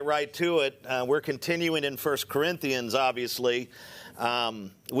Right to it. We're continuing in 1 Corinthians, obviously.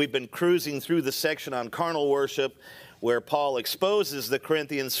 We've been cruising through the section on carnal worship where Paul exposes the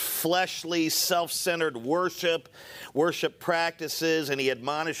Corinthians' fleshly, self-centered worship practices, and he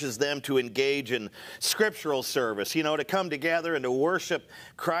admonishes them to engage in scriptural service, to come together and to worship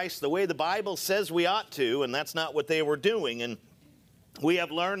Christ the way the Bible says we ought to, and that's not what they were doing. And we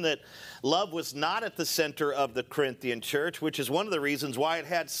have learned that love was not at the center of the Corinthian church, which is one of the reasons why it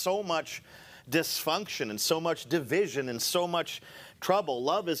had so much dysfunction and so much division and so much trouble.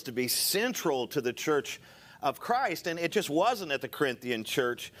 Love is to be central to the church of Christ, and it just wasn't at the Corinthian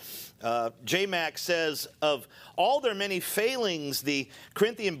church. J. Mack says, of all their many failings, the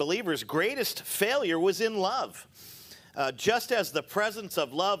Corinthian believers' greatest failure was in love. Just as the presence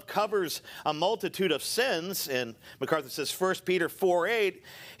of love covers a multitude of sins, and MacArthur says 1 Peter 4:8,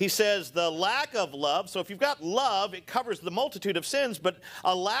 he says the lack of love, so if you've got love, it covers the multitude of sins, but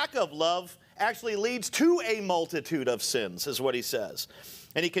a lack of love actually leads to a multitude of sins, is what he says.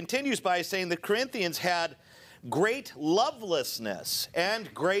 And he continues by saying the Corinthians had great lovelessness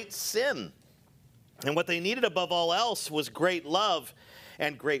and great sin. And what they needed above all else was great love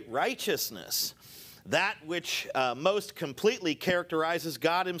and great righteousness. That which most completely characterizes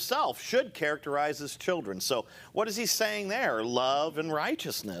God himself should characterize his children. So what is he saying there? Love and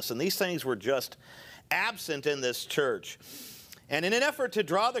righteousness. And these things were just absent in this church. And in an effort to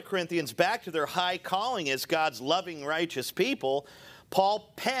draw the Corinthians back to their high calling as God's loving, righteous people,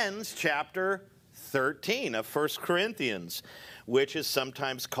 Paul pens chapter 13 of 1 Corinthians, which is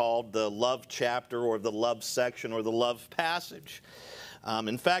sometimes called the love chapter or the love section or the love passage.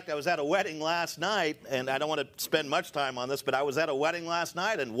 In fact, I was at a wedding last night, and I don't want to spend much time on this, but I was at a wedding last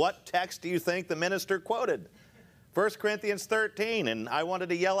night, and what text do you think the minister quoted? 1 Corinthians 13, and I wanted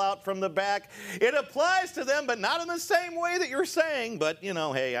to yell out from the back, it applies to them, but not in the same way that you're saying. But,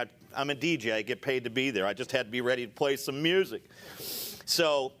 hey, I'm a DJ. I get paid to be there. I just had to be ready to play some music.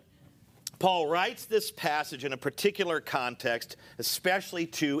 So Paul writes this passage in a particular context, especially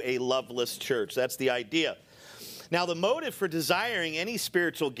to a loveless church. That's the idea. Now, the motive for desiring any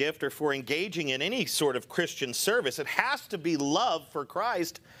spiritual gift or for engaging in any sort of Christian service, it has to be love for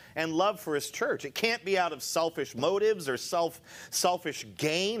Christ and love for his church. It can't be out of selfish motives or selfish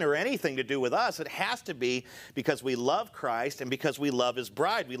gain or anything to do with us. It has to be because we love Christ and because we love his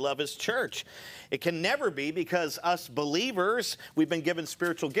bride. We love his church. It can never be because us believers, we've been given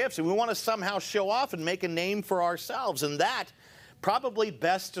spiritual gifts and we want to somehow show off and make a name for ourselves. And that probably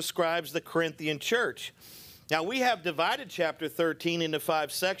best describes the Corinthian church. Now, we have divided chapter 13 into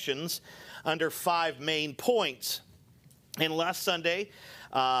 5 sections under 5 main points. And last Sunday,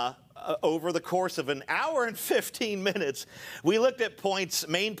 over the course of an hour and 15 minutes, we looked at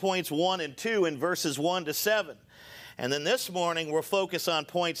main points 1 and 2 in verses 1 to 7. And then this morning, we'll focus on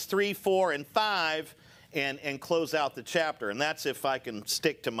points 3, 4, and 5 and close out the chapter. And that's if I can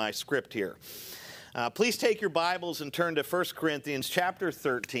stick to my script here. Please take your Bibles and turn to 1 Corinthians chapter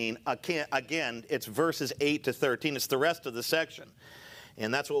 13. Again, it's verses 8 to 13. It's the rest of the section.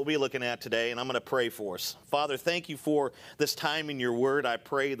 And that's what we'll be looking at today, and I'm going to pray for us. Father, thank you for this time in your word. I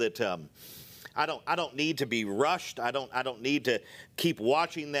pray that I don't need to be rushed. I don't need to keep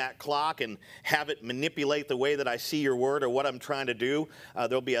watching that clock and have it manipulate the way that I see your word or what I'm trying to do.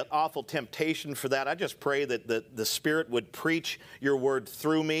 There'll be an awful temptation for that. I just pray that the Spirit would preach your word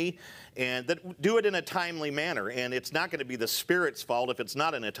through me and that do it in a timely manner. And it's not going to be the Spirit's fault if it's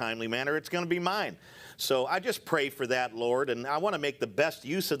not in a timely manner. It's going to be mine. So I just pray for that, Lord, and I want to make the best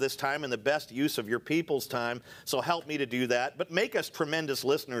use of this time and the best use of your people's time, so help me to do that. But make us tremendous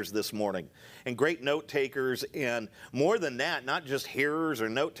listeners this morning and great note takers, and more than that, not just hearers or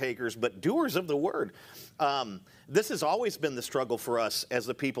note takers, but doers of the word. This has always been the struggle for us as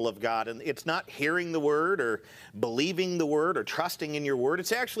the people of God, and it's not hearing the word or believing the word or trusting in your word.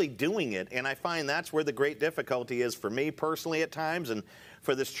 It's actually doing it, and I find that's where the great difficulty is for me personally at times and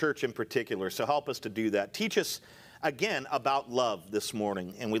for this church in particular. So help us to do that. Teach us again about love this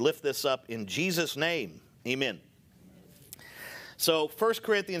morning, and we lift this up in Jesus' name. Amen. So 1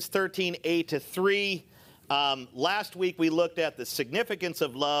 Corinthians 13, 8 to 3. Last week we looked at the significance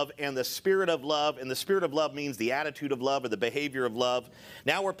of love and the spirit of love, and the spirit of love means the attitude of love or the behavior of love.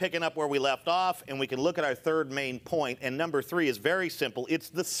 Now we're picking up where we left off, and we can look at our third main point, and number 3 is very simple. It's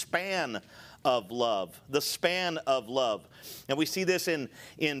the span of love, the span of love. And we see this in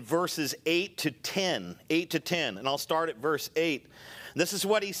verses 8 to 10, and I'll start at verse 8. This is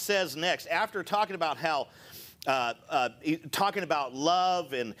what he says next. After talking about how talking about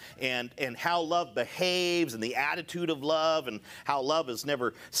love and how love behaves and the attitude of love and how love is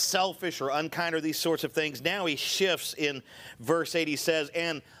never selfish or unkind or these sorts of things. Now he shifts in verse 8. He says,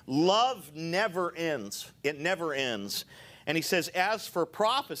 and love never ends. It never ends. And he says, as for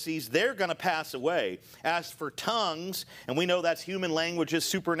prophecies, they're going to pass away. As for tongues, and we know that's human languages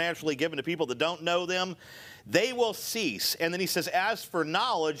supernaturally given to people that don't know them, they will cease. And then he says, as for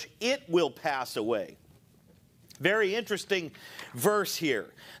knowledge, it will pass away. Very interesting verse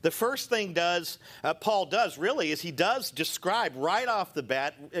here. The first thing Paul does really is he does describe right off the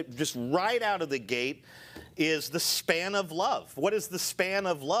bat, just right out of the gate, is the span of love. What is the span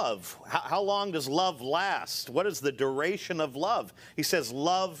of love? How long does love last? What is the duration of love? He says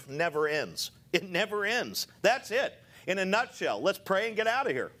love never ends. It never ends. That's it. In a nutshell, let's pray and get out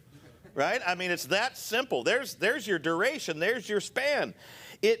of here. Right? I mean, it's that simple. There's your duration. There's your span.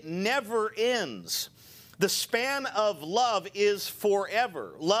 It never ends. The span of love is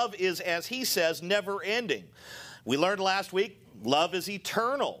forever. Love is, as he says, never ending. We learned last week, love is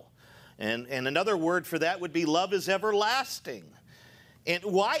eternal. And another word for that would be love is everlasting. And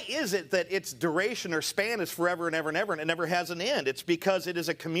why is it that its duration or span is forever and ever and ever and it never has an end? It's because it is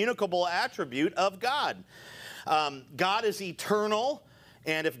a communicable attribute of God. God is eternal.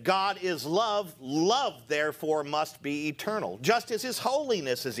 And if God is love, love therefore must be eternal. Just as his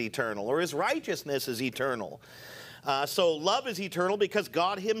holiness is eternal or his righteousness is eternal. So love is eternal because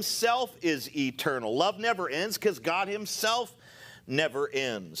God himself is eternal. Love never ends because God himself never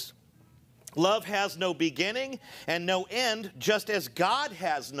ends. Love has no beginning and no end, just as God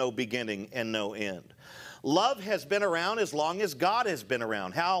has no beginning and no end. Love has been around as long as God has been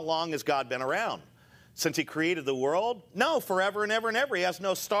around. How long has God been around? Since he created the world? No, forever and ever and ever. He has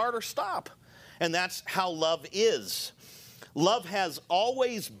no start or stop. And that's how love is. Love has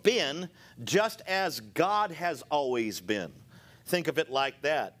always been just as God has always been. Think of it like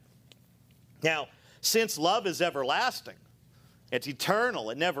that. Now, since love is everlasting, it's eternal,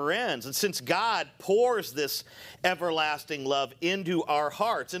 it never ends. And since God pours this everlasting love into our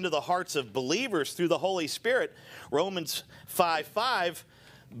hearts, into the hearts of believers through the Holy Spirit, Romans 5:5,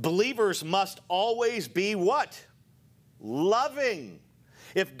 believers must always be what? Loving.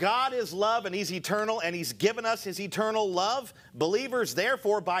 If God is love and he's eternal and he's given us his eternal love, believers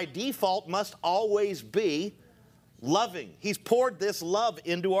therefore by default must always be loving. He's poured this love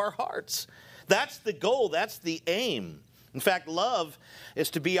into our hearts. That's the goal. That's the aim. In fact, love is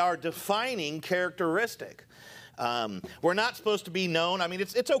to be our defining characteristic. We're not supposed to be known. I mean,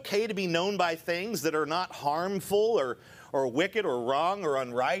 it's okay to be known by things that are not harmful or wicked or wrong or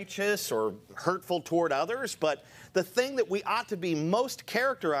unrighteous or hurtful toward others. But the thing that we ought to be most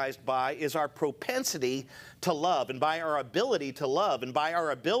characterized by is our propensity to love, and by our ability to love, and by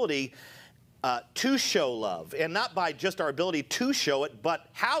our ability to show love. And not by just our ability to show it, but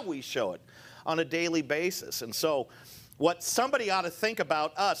how we show it on a daily basis. And so what somebody ought to think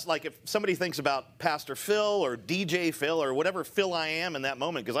about us, like if somebody thinks about Pastor Phil or DJ Phil or whatever Phil I am in that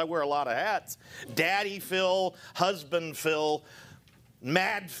moment, because I wear a lot of hats, Daddy Phil, Husband Phil,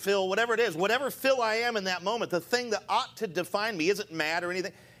 Mad Phil, whatever it is, whatever Phil I am in that moment, the thing that ought to define me isn't mad or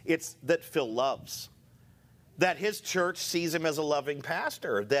anything. It's that Phil loves. That his church sees him as a loving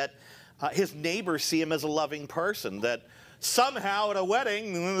pastor, that his neighbors see him as a loving person, that somehow at a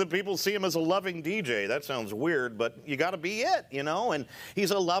wedding, the people see him as a loving DJ. That sounds weird, but you got to be it, you know. And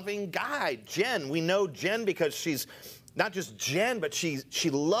he's a loving guy. Jen, we know Jen because she's not just Jen, but she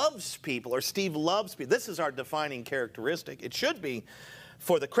loves people, or Steve loves people. This is our defining characteristic. It should be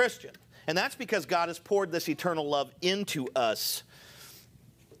for the Christian. And that's because God has poured this eternal love into us.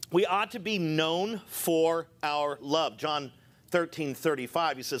 We ought to be known for our love. John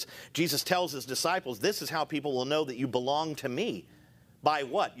 13:35, he says, Jesus tells his disciples, this is how people will know that you belong to me. By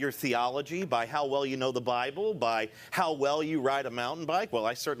what? Your theology, by how well you know the Bible, by how well you ride a mountain bike. Well,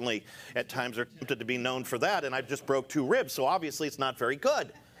 I certainly at times are tempted to be known for that, and I just broke 2 ribs, so obviously it's not very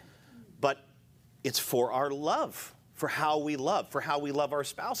good. But it's for our love, for how we love our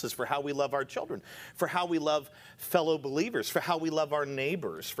spouses, for how we love our children, for how we love fellow believers, for how we love our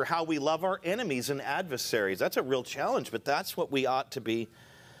neighbors, for how we love our enemies and adversaries. That's a real challenge, but that's what we ought to be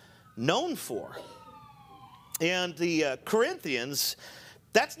known for. And the Corinthians,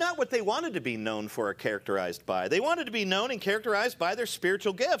 that's not what they wanted to be known for or characterized by. They wanted to be known and characterized by their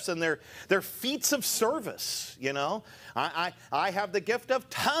spiritual gifts and their feats of service, you know. I have the gift of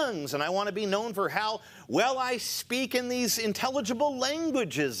tongues, and I want to be known for how well I speak in these intelligible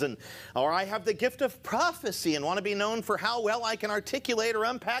languages. Or I have the gift of prophecy and want to be known for how well I can articulate or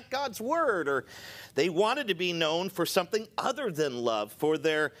unpack God's word. Or they wanted to be known for something other than love, for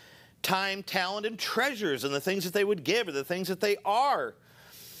their time, talent, and treasures, and the things that they would give, or the things that they are.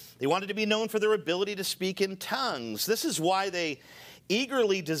 They wanted to be known for their ability to speak in tongues. This is why they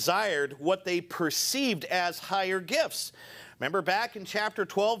eagerly desired what they perceived as higher gifts. Remember back in chapter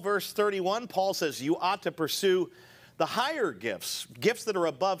 12, verse 31, Paul says you ought to pursue the higher gifts, gifts that are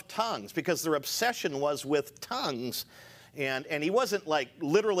above tongues, because their obsession was with tongues. And he wasn't like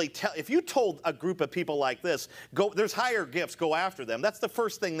literally, if you told a group of people like this, go, there's higher gifts, go after them, that's the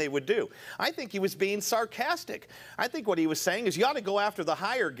first thing they would do. I think he was being sarcastic. I think what he was saying is you ought to go after the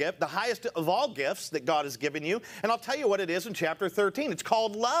higher gift, the highest of all gifts that God has given you. And I'll tell you what it is in chapter 13. It's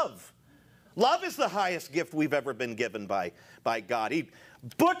called love. Love is the highest gift we've ever been given by God. He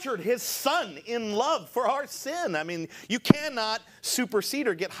butchered his son in love for our sin. I mean, you cannot supersede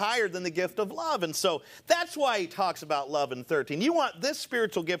or get higher than the gift of love. And so that's why he talks about love in 13. You want this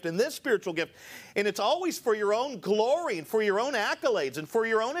spiritual gift and this spiritual gift, and it's always for your own glory and for your own accolades and for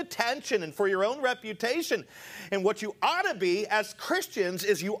your own attention and for your own reputation. And what you ought to be as Christians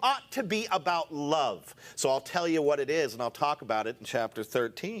is you ought to be about love. So I'll tell you what it is, and I'll talk about it in chapter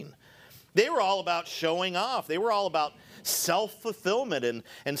 13. They were all about showing off. They were all about self-fulfillment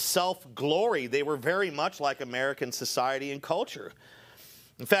and self-glory. They were very much like American society and culture.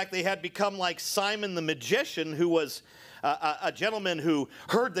 In fact, they had become like Simon the magician, who was a gentleman who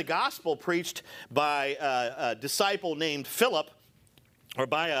heard the gospel preached by a disciple named Philip, or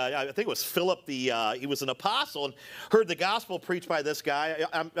by, I think it was Philip, he was an apostle, and heard the gospel preached by this guy.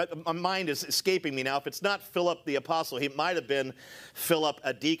 My mind is escaping me now. If it's not Philip the apostle, he might have been Philip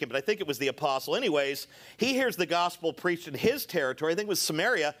a deacon, but I think it was the apostle. Anyways, he hears the gospel preached in his territory. I think it was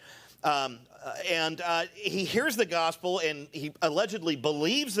Samaria. He hears the gospel, and he allegedly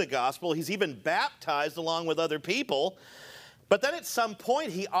believes the gospel. He's even baptized along with other people. But then at some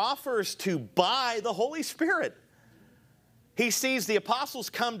point, he offers to buy the Holy Spirit. He sees the apostles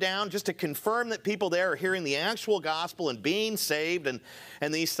come down just to confirm that people there are hearing the actual gospel and being saved and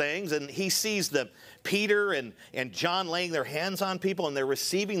these things. And he sees Peter and John laying their hands on people, and they're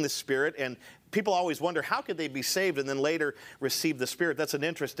receiving the Spirit. And people always wonder, how could they be saved and then later receive the Spirit? That's an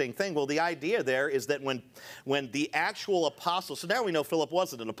interesting thing. Well, the idea there is that when the actual apostles, so now we know Philip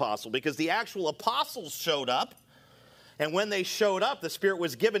wasn't an apostle, because the actual apostles showed up. And when they showed up, the Spirit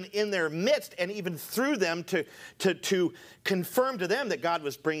was given in their midst and even through them to confirm to them that God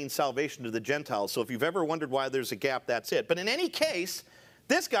was bringing salvation to the Gentiles. So if you've ever wondered why there's a gap, that's it. But in any case,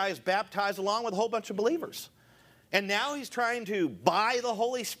 this guy is baptized along with a whole bunch of believers. And now he's trying to buy the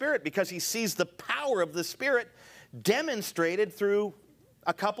Holy Spirit because he sees the power of the Spirit demonstrated through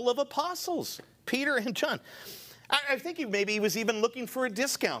a couple of apostles, Peter and John. I think maybe he was even looking for a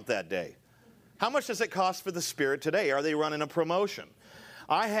discount that day. How much does it cost for the Spirit today? Are they running a promotion?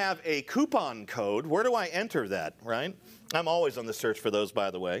 I have a coupon code. Where do I enter that, right? I'm always on the search for those, by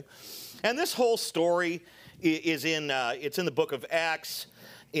the way. And this whole story is it's in the book of Acts.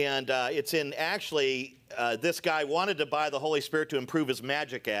 And it's in, actually, this guy wanted to buy the Holy Spirit to improve his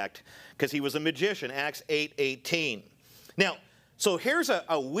magic act because he was a magician, Acts 8:18. Now, so here's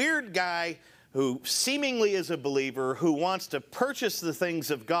a weird guy who seemingly is a believer who wants to purchase the things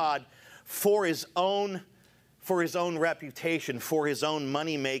of God for his own reputation, for his own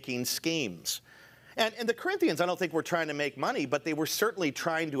money-making schemes. And the Corinthians, I don't think were trying to make money, but they were certainly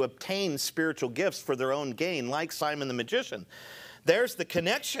trying to obtain spiritual gifts for their own gain, like Simon the magician. There's the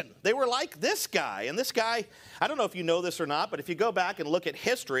connection. They were like this guy. And this guy, I don't know if you know this or not, but if you go back and look at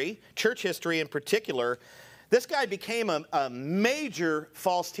history, church history in particular, this guy became a major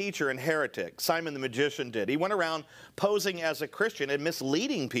false teacher and heretic. Simon the magician did. He went around posing as a Christian and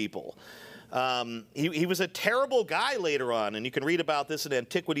misleading people. He was a terrible guy later on, and you can read about this in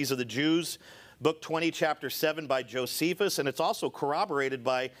Antiquities of the Jews, book 20, chapter 7 by Josephus, and it's also corroborated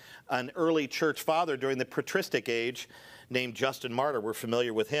by an early church father during the patristic age named Justin Martyr. We're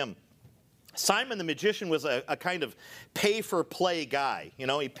familiar with him. Simon the magician was a kind of pay-for-play guy. You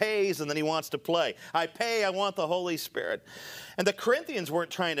know, he pays and then he wants to play. I pay, I want the Holy Spirit. And the Corinthians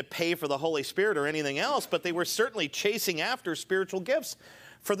weren't trying to pay for the Holy Spirit or anything else, but they were certainly chasing after spiritual gifts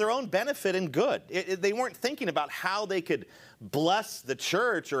for their own benefit and good. They weren't thinking about how they could bless the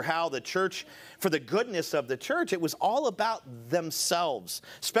church or how the church, for the goodness of the church. It was all about themselves,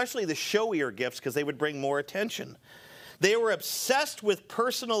 especially the showier gifts, because they would bring more attention. They were obsessed with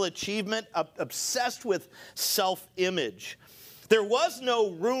personal achievement, obsessed with self-image. There was no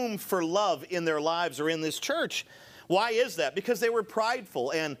room for love in their lives or in this church. Why is that? Because they were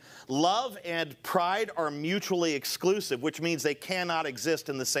prideful, and love and pride are mutually exclusive, which means they cannot exist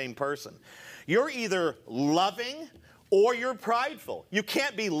in the same person. You're either loving or you're prideful. You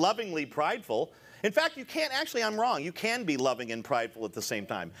can't be lovingly prideful. In fact, you can't, actually, I'm wrong. You can be loving and prideful at the same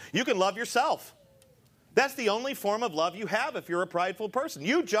time. You can love yourself. That's the only form of love you have if you're a prideful person.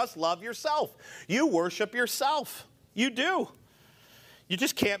 You just love yourself. You worship yourself. You do. You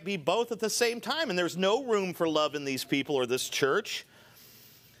just can't be both at the same time. And there's no room for love in these people or this church.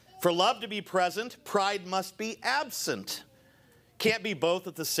 For love to be present, pride must be absent. Can't be both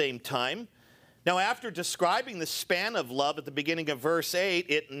at the same time. Now, after describing the span of love at the beginning of verse 8,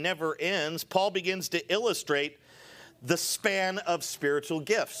 it never ends, Paul begins to illustrate the span of spiritual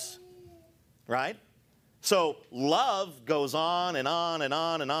gifts, right? So love goes on and on and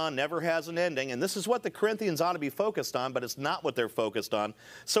on and on, never has an ending. And this is what the Corinthians ought to be focused on, but it's not what they're focused on.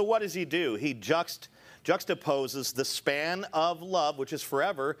 So what does he do? He juxtaposes the span of love, which is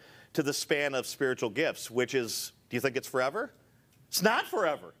forever, to the span of spiritual gifts, which is, do you think it's forever? It's not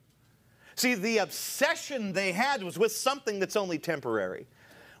forever. See, the obsession they had was with something that's only temporary,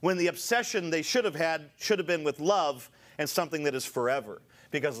 when the obsession they should have been with love and something that is forever.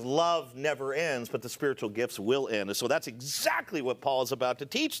 Because love never ends, but the spiritual gifts will end. And so that's exactly what Paul is about to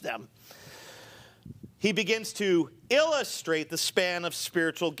teach them. He begins to illustrate the span of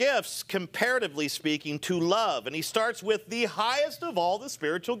spiritual gifts, comparatively speaking, to love. And he starts with the highest of all the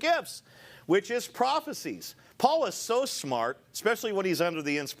spiritual gifts, which is prophecies. Paul is so smart, especially when he's under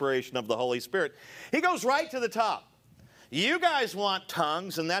the inspiration of the Holy Spirit. He goes right to the top. You guys want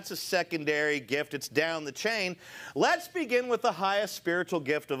tongues, and that's a secondary gift. It's down the chain. Let's begin with the highest spiritual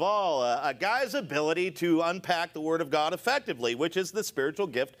gift of all, a guy's ability to unpack the Word of God effectively, which is the spiritual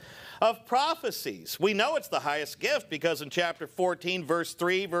gift of prophecies. We know it's the highest gift because in chapter 14, verse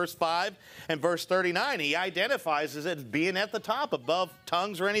 3, verse 5, and verse 39, he identifies it as being at the top above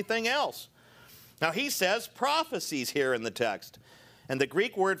tongues or anything else. Now, he says prophecies here in the text. And the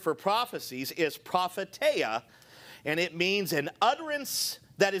Greek word for prophecies is propheteia, and it means an utterance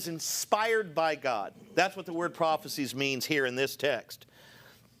that is inspired by God. That's what the word prophecies means here in this text.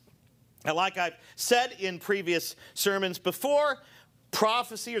 And like I've said in previous sermons before,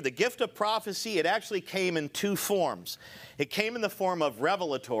 prophecy, or the gift of prophecy, it actually came in two forms. It came in the form of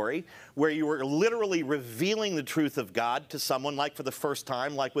revelatory, where you were literally revealing the truth of God to someone, like for the first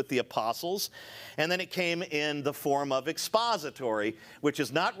time, like with the apostles. And then it came in the form of expository, which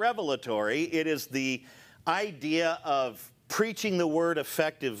is not revelatory. It is the idea of preaching the word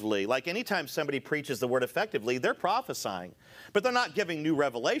effectively. Like anytime somebody preaches the word effectively, they're prophesying. But they're not giving new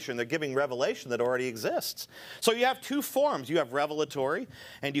revelation. They're giving revelation that already exists. So you have two forms. You have revelatory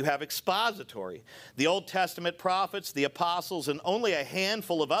and you have expository. The Old Testament prophets, the apostles, and only a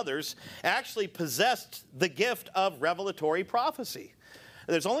handful of others actually possessed the gift of revelatory prophecy.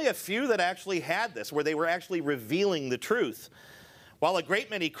 There's only a few that actually had this, where they were actually revealing the truth. While a great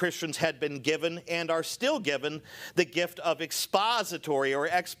many Christians had been given and are still given the gift of expository or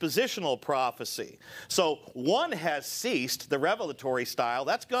expositional prophecy. So one has ceased, the revelatory style,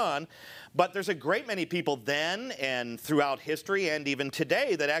 that's gone. But there's a great many people then and throughout history and even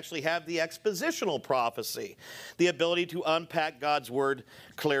today that actually have the expositional prophecy, the ability to unpack God's word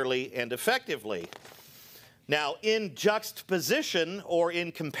clearly and effectively. Now, in juxtaposition or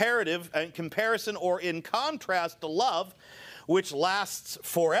in comparison or in contrast to love, which lasts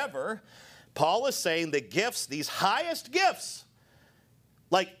forever, Paul is saying the gifts, these highest gifts,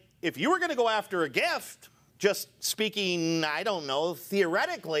 like if you were going to go after a gift, just speaking, I don't know,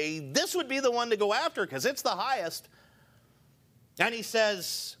 theoretically, this would be the one to go after because it's the highest. And he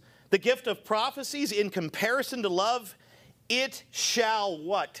says, the gift of prophecies in comparison to love, it shall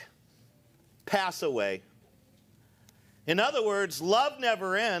what? Pass away. In other words, love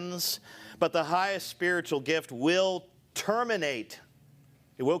never ends, but the highest spiritual gift will terminate.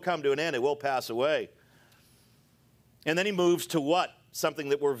 It will come to an end. It will pass away. And then he moves to what? Something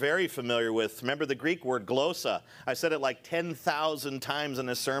that we're very familiar with. Remember the Greek word glossa. I said it like 10,000 times in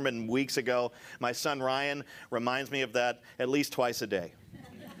a sermon weeks ago. My son Ryan reminds me of that at least twice a day.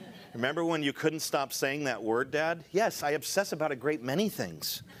 Remember when you couldn't stop saying that word, Dad? Yes, I obsess about a great many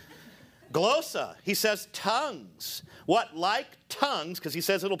things. Glossa, he says tongues. What? Like tongues, because he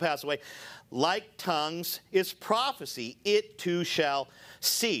says it'll pass away. Like tongues is prophecy. It too shall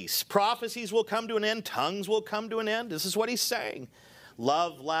cease. Prophecies will come to an end. Tongues will come to an end. This is what he's saying.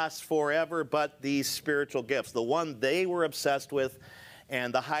 Love lasts forever, but these spiritual gifts, the one they were obsessed with,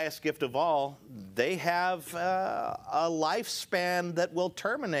 and the highest gift of all, they have a lifespan that will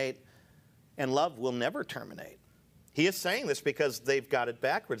terminate, and love will never terminate. He is saying this because they've got it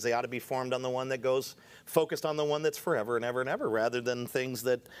backwards. They ought to be formed on the one that goes focused on the one that's forever and ever and ever, rather than things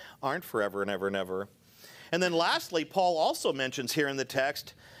that aren't forever and ever and ever. And then lastly, Paul also mentions here in the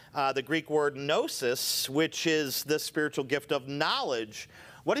text the Greek word gnosis, which is the spiritual gift of knowledge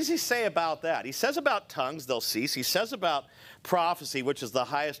What does he say about that? He says about tongues, they'll cease. He says about prophecy, which is the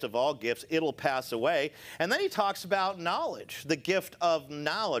highest of all gifts, it'll pass away. And then he talks about knowledge, the gift of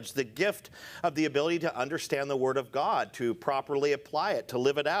knowledge, the gift of the ability to understand the Word of God, to properly apply it, to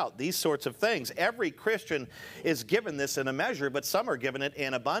live it out, these sorts of things. Every Christian is given this in a measure, but some are given it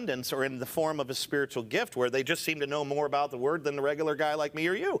in abundance or in the form of a spiritual gift where they just seem to know more about the Word than the regular guy like me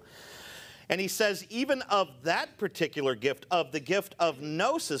or you. And he says, even of that particular gift, of the gift of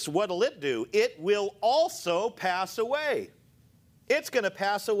gnosis, what'll it do? It will also pass away. It's going to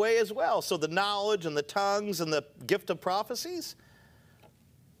pass away as well. So the knowledge and the tongues and the gift of prophecies,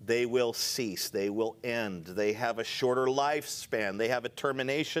 they will cease. They will end. They have a shorter lifespan. They have a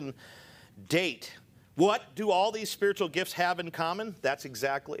termination date. What do all these spiritual gifts have in common? That's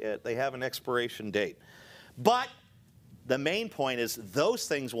exactly it. They have an expiration date. But the main point is those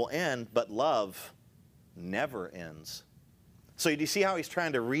things will end, but love never ends. So do you see how he's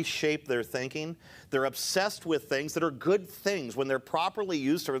trying to reshape their thinking? They're obsessed with things that are good things. When they're properly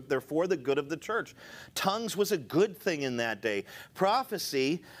used, they're for the good of the church. Tongues was a good thing in that day.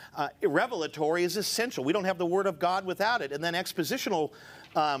 Prophecy, revelatory, is essential. We don't have the Word of God without it. And then expositional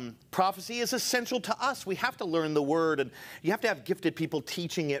prophecy is essential to us. We have to learn the Word, and you have to have gifted people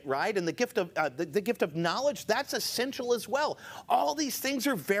teaching it, right? And the gift of knowledge, that's essential as well. All these things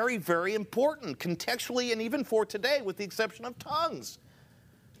are very, very important, contextually and even for today, with the exception of tongues.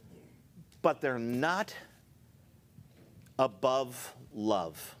 But they're not above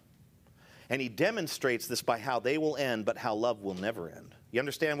love. And he demonstrates this by how they will end, but how love will never end. You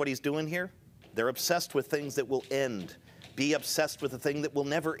understand what he's doing here? They're obsessed with things that will end. Be obsessed with a thing that will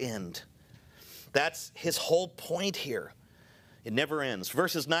never end. That's his whole point here. It never ends.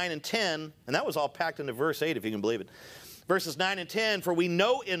 Verses 9 and 10, and that was all packed into verse 8, if you can believe it. Verses 9 and 10, for we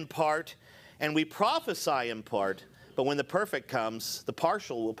know in part, and we prophesy in part, but when the perfect comes, the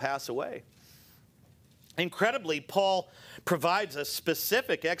partial will pass away. Incredibly, Paul provides a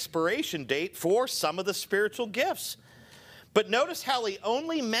specific expiration date for some of the spiritual gifts. But notice how he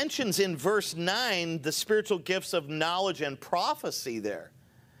only mentions in verse 9 the spiritual gifts of knowledge and prophecy there.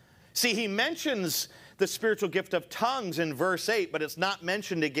 See, he mentions the spiritual gift of tongues in verse 8, but it's not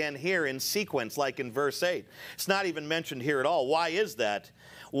mentioned again here in sequence like in verse 8. It's not even mentioned here at all. Why is that?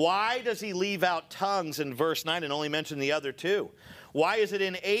 Why does he leave out tongues in verse 9 and only mention the other two? Why is it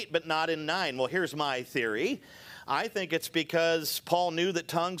in 8 but not in 9? Well, here's my theory. I think it's because Paul knew that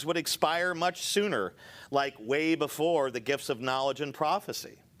tongues would expire much sooner, like way before the gifts of knowledge and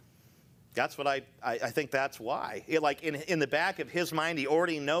prophecy. That's what I think that's why. Like in the back of his mind, he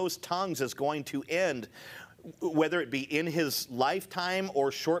already knows tongues is going to end, whether it be in his lifetime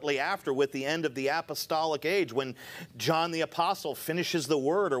or shortly after with the end of the apostolic age, when John the Apostle finishes the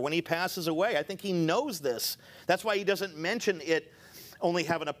word or when he passes away. I think he knows this. That's why he doesn't mention it only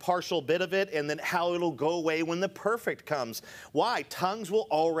having a partial bit of it and then how it'll go away when the perfect comes. Why? Tongues will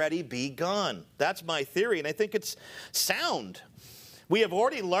already be gone. That's my theory, and I think it's sound. We have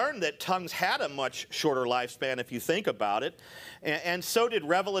already learned that tongues had a much shorter lifespan if you think about it, and so did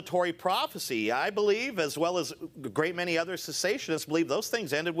revelatory prophecy. I believe, as well as a great many other cessationists, believe those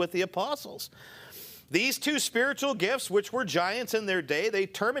things ended with the apostles. These two spiritual gifts, which were giants in their day, they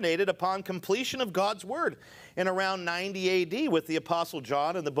terminated upon completion of God's word in around 90 AD with the Apostle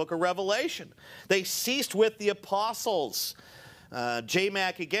John in the book of Revelation. They ceased with the apostles. J.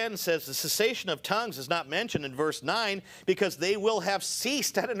 Mack again says the cessation of tongues is not mentioned in verse 9 because they will have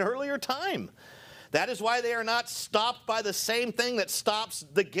ceased at an earlier time. That is why they are not stopped by the same thing that stops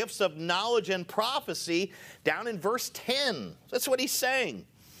the gifts of knowledge and prophecy down in verse 10. That's what he's saying.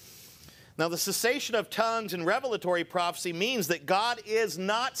 Now, the cessation of tongues and revelatory prophecy means that God is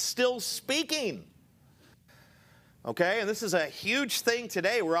not still speaking. Okay, and this is a huge thing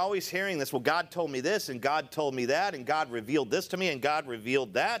today. We're always hearing this. Well, God told me this, and God told me that, and God revealed this to me, and God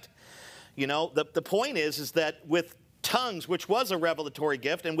revealed that. You know, the point is that with tongues, which was a revelatory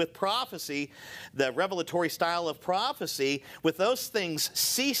gift, and with prophecy, the revelatory style of prophecy, with those things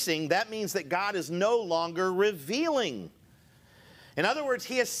ceasing, that means that God is no longer revealing. In other words,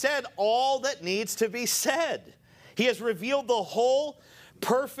 he has said all that needs to be said. He has revealed the whole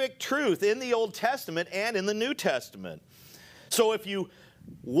perfect truth in the Old Testament and in the New Testament. So if you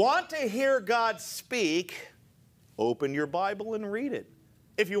want to hear God speak, open your Bible and read it.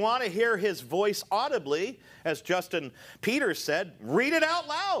 If you want to hear his voice audibly, as Justin Peters said, read it out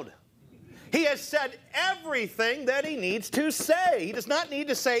loud. He has said everything that he needs to say. He does not need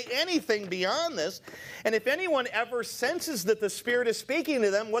to say anything beyond this. And if anyone ever senses that the Spirit is speaking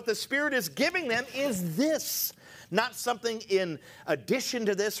to them, what the Spirit is giving them is this. not something in addition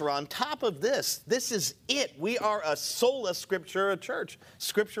to this or on top of this. This is it. We are a sola scriptura church,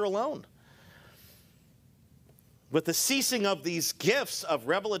 Scripture alone. With the ceasing of these gifts of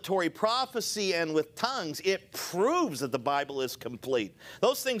revelatory prophecy and with tongues, it proves that the Bible is complete.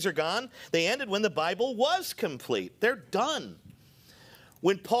 Those things are gone. They ended when the Bible was complete. They're done.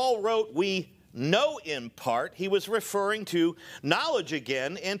 When Paul wrote, we know in part, he was referring to knowledge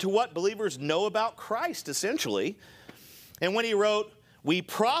again and to what believers know about Christ, essentially. And when he wrote, we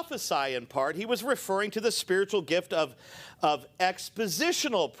prophesy in part, he was referring to the spiritual gift of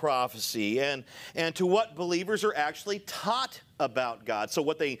expositional prophecy and to what believers are actually taught about God.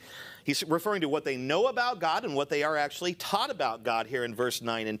 So he's referring to what they know about God and what they are actually taught about God here in verse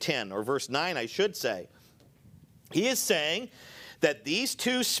 9 and 10, or verse 9, I should say. He is saying that these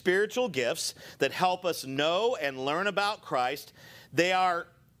two spiritual gifts that help us know and learn about Christ, they are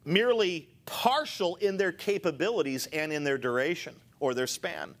merely partial in their capabilities and in their duration or their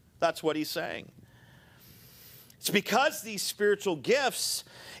span. That's what he's saying. It's because of these spiritual gifts,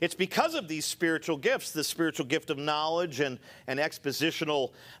 the spiritual gift of knowledge and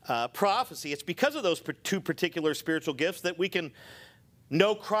expositional prophecy, it's because of those two particular spiritual gifts that we can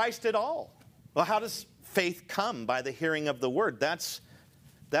know Christ at all. Well, how does faith come? By the hearing of the word. That's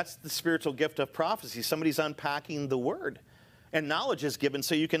the spiritual gift of prophecy. Somebody's unpacking the word. And knowledge is given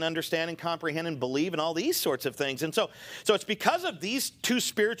so you can understand and comprehend and believe and all these sorts of things. And so it's because of these two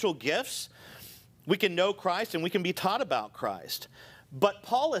spiritual gifts we can know Christ and we can be taught about Christ. But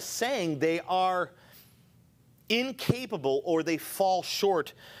Paul is saying they are incapable or they fall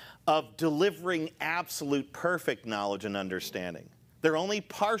short of delivering absolute perfect knowledge and understanding. They're only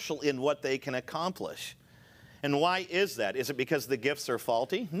partial in what they can accomplish. And why is that? Is it because the gifts are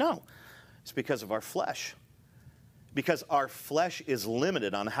faulty? No. It's because of our flesh. Because our flesh is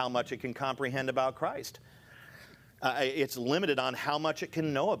limited on how much it can comprehend about Christ. It's limited on how much it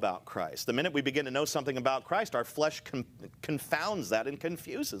can know about Christ. The minute we begin to know something about Christ, our flesh confounds that and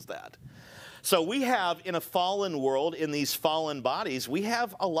confuses that. So we have, in a fallen world, in these fallen bodies, we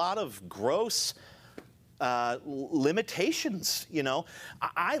have a lot of gross limitations, you know.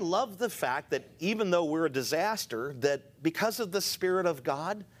 I love the fact that even though we're a disaster, that because of the Spirit of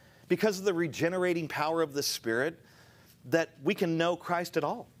God, because of the regenerating power of the Spirit, that we can know Christ at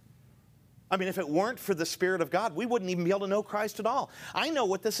all. I mean, if it weren't for the Spirit of God, we wouldn't even be able to know Christ at all. I know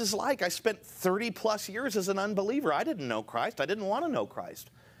what this is like. I spent 30 plus years as an unbeliever. I didn't know Christ. I didn't want to know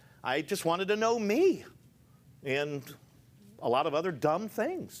Christ. I just wanted to know me and a lot of other dumb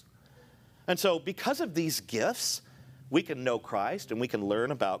things. And so because of these gifts, we can know Christ and we can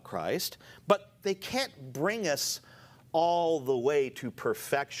learn about Christ, but they can't bring us all the way to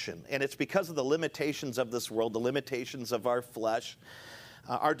perfection. And it's because of the limitations of this world, the limitations of our flesh.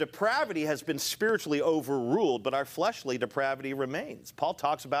 Our depravity has been spiritually overruled, but our fleshly depravity remains. Paul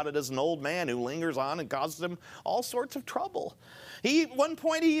talks about it as an old man who lingers on and causes him all sorts of trouble. At one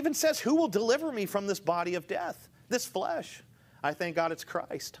point he even says, who will deliver me from this body of death, this flesh? I thank God it's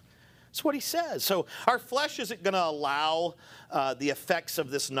Christ. That's what he says. So our flesh isn't going to allow the effects of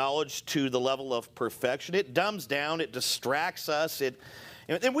this knowledge to the level of perfection. It dumbs down. It distracts us.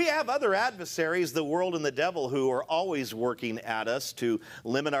 And we have other adversaries, the world and the devil, who are always working at us to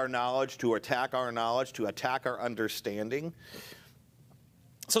limit our knowledge, to attack our knowledge, to attack our understanding.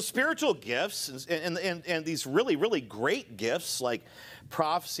 So spiritual gifts and these really, really great gifts like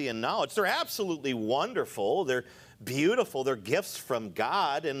prophecy and knowledge, they're absolutely wonderful. They're beautiful. They're gifts from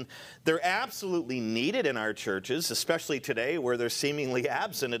God, and they're absolutely needed in our churches, especially today where they're seemingly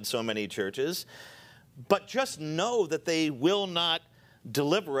absent in so many churches. But just know that they will not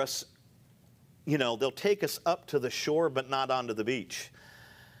deliver us. You know, they'll take us up to the shore, but not onto the beach.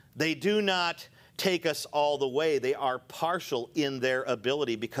 They do not take us all the way. They are partial in their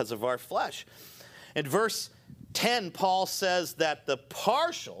ability because of our flesh. In verse 10, Paul says that the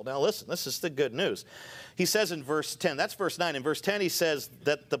partial, now listen, this is the good news. He says in verse 10, that's verse 9. In verse 10, he says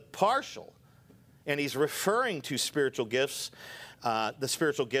that the partial, and he's referring to spiritual gifts, the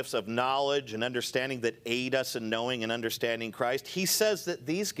spiritual gifts of knowledge and understanding that aid us in knowing and understanding Christ. He says that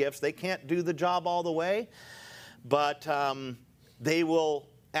these gifts, they can't do the job all the way, but they will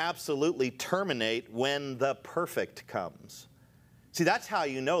absolutely terminate when the perfect comes. See, that's how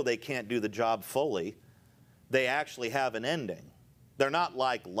you know they can't do the job fully. They actually have an ending. They're not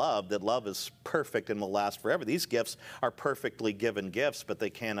like love, that love is perfect and will last forever. These gifts are perfectly given gifts, but they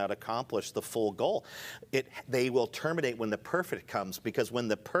cannot accomplish the full goal. They will terminate when the perfect comes, because when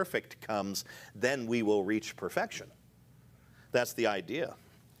the perfect comes, then we will reach perfection. That's the idea.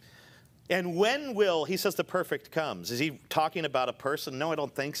 And when will, he says the perfect comes. Is he talking about a person? No, I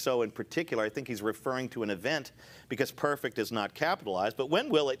don't think so in particular. I think he's referring to an event because perfect is not capitalized. But when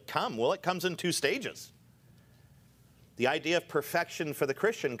will it come? Well, it comes in two stages. The idea of perfection for the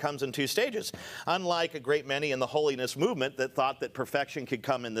Christian comes in two stages. Unlike a great many in the holiness movement that thought that perfection could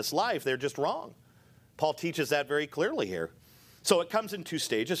come in this life, they're just wrong. Paul teaches that very clearly here. So it comes in two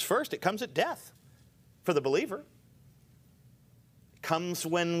stages. First, it comes at death for the believer. Comes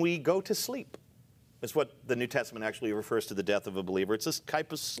when we go to sleep. Is what the New Testament actually refers to the death of a believer. It's this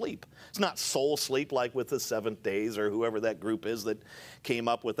type of sleep. It's not soul sleep like with the seventh days or whoever that group is that came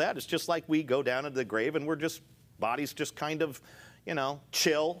up with that. It's just like we go down into the grave and we're just, bodies just kind of,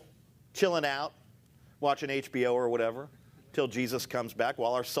 chilling out, watching HBO or whatever, till Jesus comes back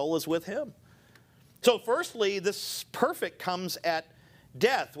while our soul is with him. So firstly, this perfect comes at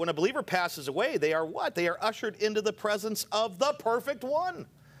death. When a believer passes away, they are what? They are ushered into the presence of the perfect one,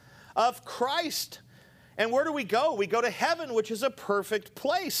 of Christ. And where do we go? We go to heaven, which is a perfect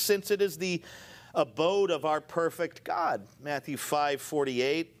place, since it is the abode of our perfect God. Matthew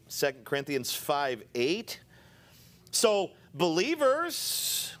 5:48, 2 Corinthians 5:8. So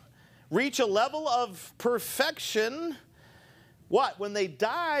believers reach a level of perfection, what? When they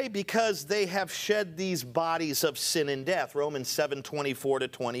die, because they have shed these bodies of sin and death. Romans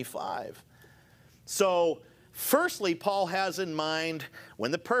 7:24-25. So, firstly, Paul has in mind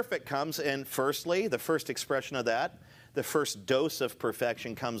when the perfect comes, and firstly, the first expression of that, the first dose of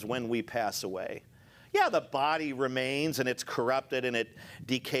perfection comes when we pass away. Yeah, the body remains and it's corrupted and it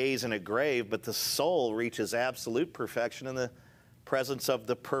decays in a grave, but the soul reaches absolute perfection in the presence of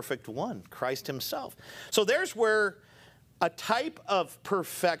the perfect one, Christ himself. So there's where a type of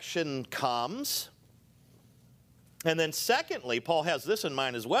perfection comes. And then secondly, Paul has this in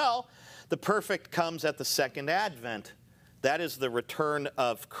mind as well. The perfect comes at the second advent. That is the return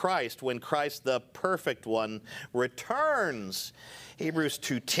of Christ, when Christ, the perfect one, returns. Hebrews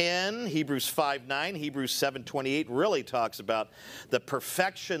 2:10, Hebrews 5:9, Hebrews 7:28 really talks about the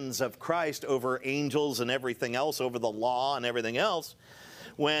perfections of Christ over angels and everything else, over the law and everything else.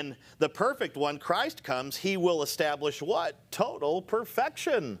 When the perfect one, Christ, comes, he will establish what? Total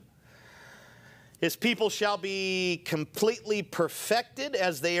perfection. His people shall be completely perfected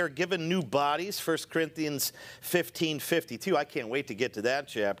as they are given new bodies, 1 Corinthians 15:52. I can't wait to get to that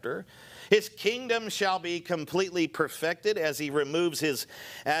chapter. His kingdom shall be completely perfected as he removes his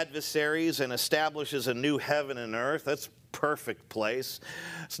adversaries and establishes a new heaven and earth. That's perfect place.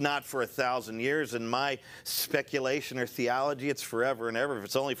 It's not for 1,000 years. In my speculation or theology, it's forever and ever. If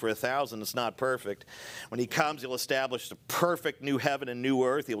it's only for 1,000, it's not perfect. When he comes, he'll establish the perfect new heaven and new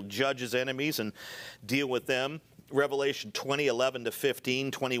earth. He'll judge his enemies and deal with them. Revelation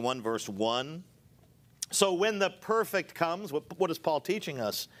 20:11-15, 21 verse 1. So when the perfect comes, what is Paul teaching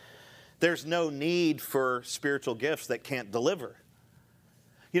us? There's no need for spiritual gifts that can't deliver.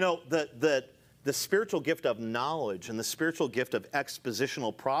 You know, the spiritual gift of knowledge and the spiritual gift of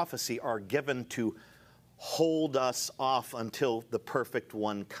expositional prophecy are given to hold us off until the perfect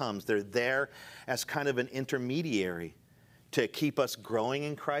one comes. They're there as kind of an intermediary to keep us growing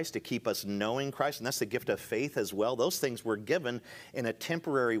in Christ, to keep us knowing Christ, and that's the gift of faith as well. Those things were given in a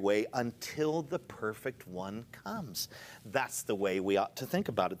temporary way until the perfect one comes. That's the way we ought to think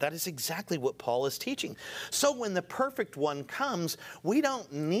about it. That is exactly what Paul is teaching. So when the perfect one comes, we don't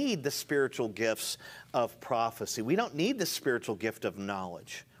need the spiritual gifts of prophecy. We don't need the spiritual gift of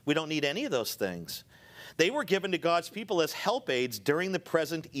knowledge. We don't need any of those things. They were given to God's people as help aids during the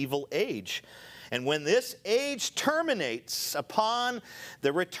present evil age. And when this age terminates upon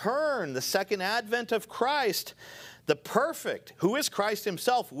the return, the second advent of Christ, the perfect, who is Christ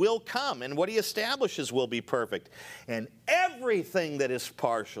himself, will come. And what he establishes will be perfect. And everything that is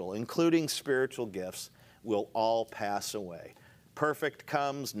partial, including spiritual gifts, will all pass away. Perfect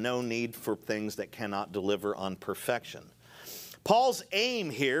comes, no need for things that cannot deliver on perfection. Paul's aim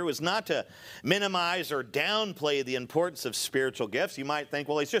here was not to minimize or downplay the importance of spiritual gifts. You might think,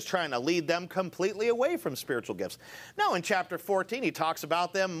 well, he's just trying to lead them completely away from spiritual gifts. No, in chapter 14, he talks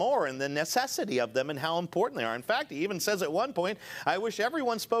about them more and the necessity of them and how important they are. In fact, he even says at one point, I wish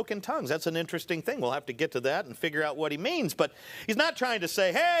everyone spoke in tongues. That's an interesting thing. We'll have to get to that and figure out what he means. But he's not trying to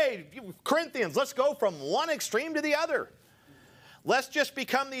say, hey, Corinthians, let's go from one extreme to the other. Let's just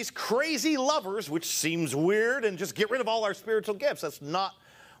become these crazy lovers, which seems weird, and just get rid of all our spiritual gifts. That's not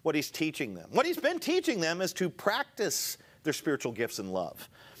what he's teaching them. What he's been teaching them is to practice their spiritual gifts in love.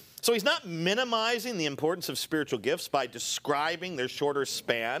 So he's not minimizing the importance of spiritual gifts by describing their shorter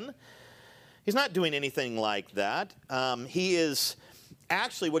span. He's not doing anything like that. He is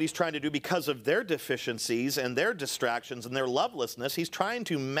actually what he's trying to do, because of their deficiencies and their distractions and their lovelessness, he's trying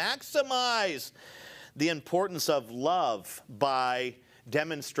to maximize the importance of love by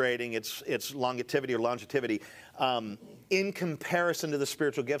demonstrating its longevity in comparison to the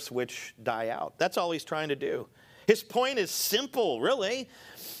spiritual gifts which die out. That's all he's trying to do. His point is simple, really.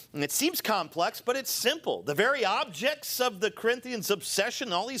 And it seems complex, but it's simple. The very objects of the Corinthians'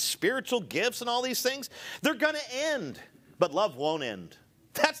 obsession, all these spiritual gifts and all these things, they're going to end. But love won't end.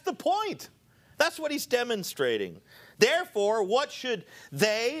 That's the point. That's what he's demonstrating. Therefore, what should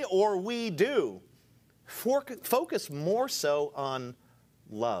they or we do? Focus more so on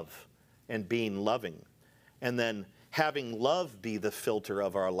love and being loving. And then having love be the filter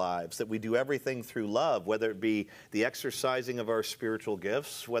of our lives, that we do everything through love, whether it be the exercising of our spiritual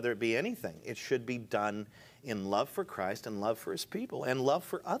gifts, whether it be anything. It should be done in love for Christ and love for his people and love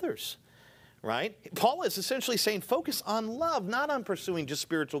for others, right? Paul is essentially saying focus on love, not on pursuing just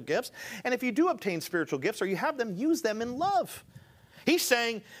spiritual gifts. And if you do obtain spiritual gifts or you have them, use them in love. He's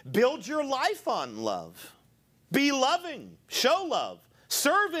saying build your life on love. Be loving, show love,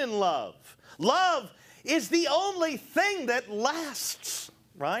 serve in love. Love is the only thing that lasts,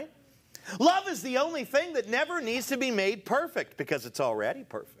 right? Love is the only thing that never needs to be made perfect because it's already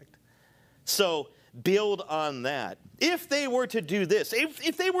perfect. So build on that. If they were to do this,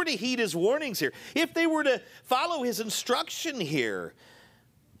 if they were to heed his warnings here, if they were to follow his instruction here,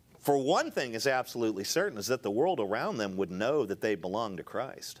 for one thing is absolutely certain, is that the world around them would know that they belong to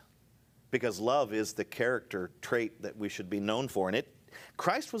Christ. Because love is the character trait that we should be known for. And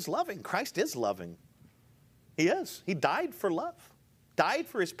Christ was loving. Christ is loving. He is. He died for love. Died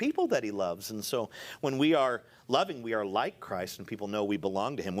for his people that he loves. And so when we are loving, we are like Christ, and people know we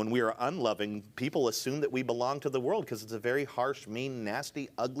belong to him. When we are unloving, people assume that we belong to the world because it's a very harsh, mean, nasty,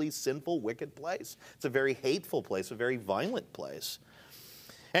 ugly, sinful, wicked place. It's a very hateful place, a very violent place.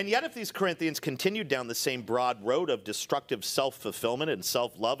 And yet if these Corinthians continued down the same broad road of destructive self-fulfillment and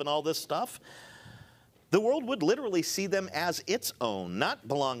self-love and all this stuff, the world would literally see them as its own, not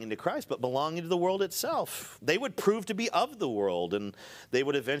belonging to Christ, but belonging to the world itself. They would prove to be of the world, and they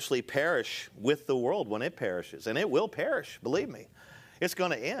would eventually perish with the world when it perishes. And it will perish, believe me. It's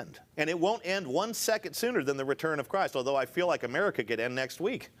going to end. And it won't end 1 second sooner than the return of Christ, although I feel like America could end next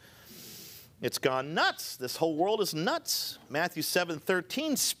week. It's gone nuts. This whole world is nuts. Matthew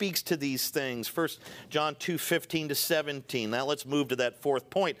 7:13 speaks to these things. 1 John 2:15 to 17. Now let's move to that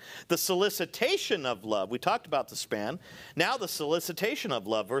fourth point. The solicitation of love. We talked about the span. Now the solicitation of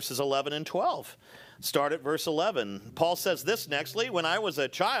love, verses 11 and 12. Start at verse 11. Paul says this nextly, when I was a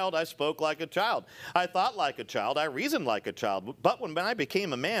child, I spoke like a child. I thought like a child. I reasoned like a child. But when I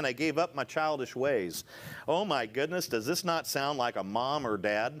became a man, I gave up my childish ways. Oh my goodness, does this not sound like a mom or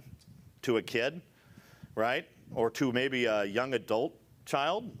dad to a kid, right? Or to maybe a young adult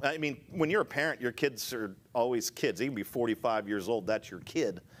child? I mean, when you're a parent, your kids are always kids. They can be 45 years old, that's your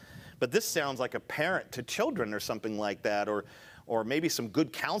kid. But this sounds like a parent to children or something like that, or maybe some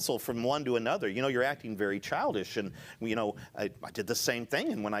good counsel from one to another. You know, you're acting very childish. And, you know, I did the same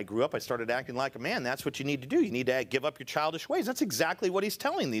thing. And when I grew up, I started acting like a man. That's what you need to do. You need to give up your childish ways. That's exactly what he's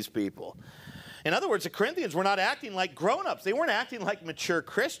telling these people. In other words, the Corinthians were not acting like grown-ups. They weren't acting like mature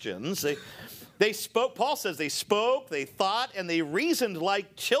Christians. They spoke, Paul says they spoke, they thought, and they reasoned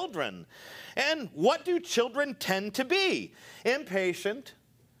like children. And what do children tend to be? Impatient,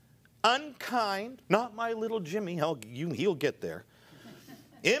 unkind, not my little Jimmy, he'll get there.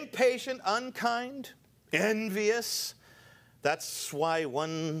 Impatient, unkind, envious. That's why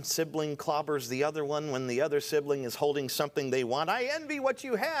one sibling clobbers the other one when the other sibling is holding something they want. I envy what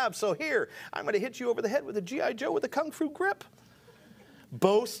you have, so here, I'm going to hit you over the head with a G.I. Joe with a Kung Fu grip.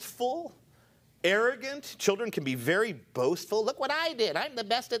 Boastful, arrogant. Children can be very boastful. Look what I did. I'm the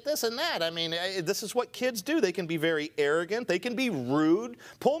best at this and that. I mean, this is what kids do. They can be very arrogant. They can be rude.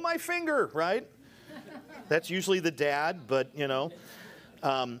 Pull my finger, right? That's usually the dad, but, you know.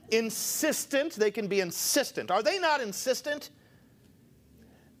 Insistent. They can be insistent. Are they not insistent?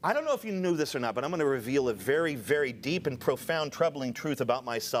 I don't know if you knew this or not, but I'm going to reveal a very, very deep and profound, troubling truth about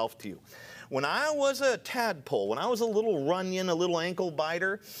myself to you. When I was a tadpole, when I was a little runyon, a little ankle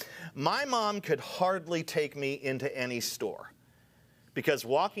biter, my mom could hardly take me into any store. Because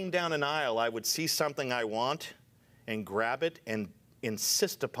walking down an aisle, I would see something I want and grab it and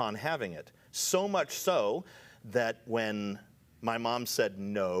insist upon having it. So much so that when my mom said,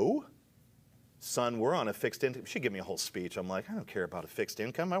 no, son, we're on a fixed income. She'd give me a whole speech. I'm like, I don't care about a fixed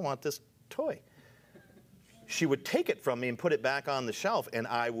income. I want this toy. She would take it from me and put it back on the shelf, and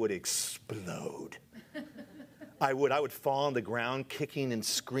I would explode. I would fall on the ground kicking and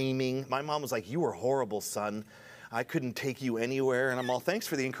screaming. My mom was like, you were horrible, son. I couldn't take you anywhere. And I'm all, thanks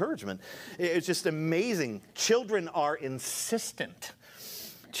for the encouragement. It's just amazing. Children are insistent.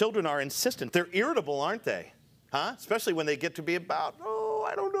 Children are insistent. They're irritable, aren't they? Huh? Especially when they get to be about,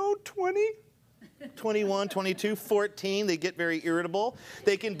 I don't know, 20, 21, 22, 14. They get very irritable.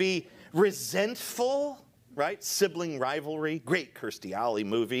 They can be resentful, right? Sibling rivalry. Great Kirstie Alley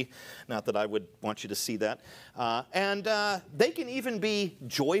movie. Not that I would want you to see that. And they can even be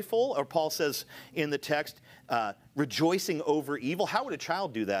joyful, or Paul says in the text, rejoicing over evil. How would a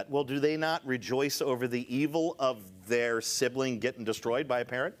child do that? Well, do they not rejoice over the evil of their sibling getting destroyed by a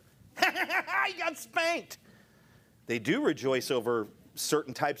parent? He got spanked. They do rejoice over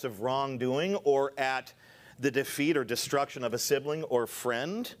certain types of wrongdoing or at the defeat or destruction of a sibling or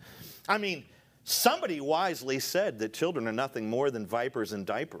friend. I mean, somebody wisely said that children are nothing more than vipers in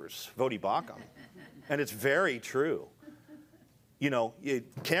diapers. Vodi Bakum. And it's very true. You know,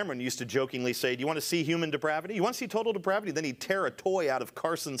 Cameron used to jokingly say, do you want to see human depravity? You want to see total depravity? Then he'd tear a toy out of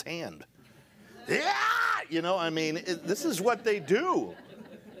Carson's hand. Yeah! You know, I mean, this is what they do.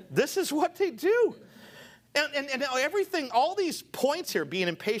 This is what they do. And now everything, all these points here, being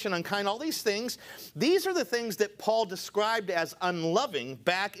impatient, unkind, all these things, these are the things that Paul described as unloving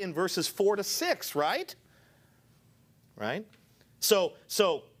back in verses 4 to 6, right? Right? So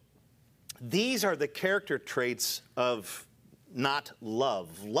these are the character traits of not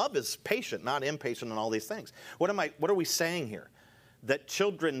love. Love is patient, not impatient, and all these things. What are we saying here? That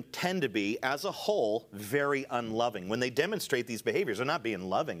children tend to be, as a whole, very unloving. When they demonstrate these behaviors, they're not being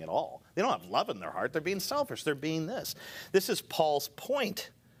loving at all. They don't have love in their heart. They're being selfish. They're being this. This is Paul's point.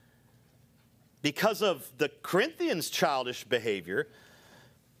 Because of the Corinthians' childish behavior,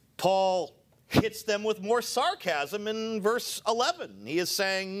 Paul hits them with more sarcasm in verse 11. He is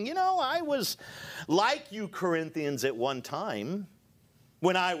saying, you know, I was like you Corinthians at one time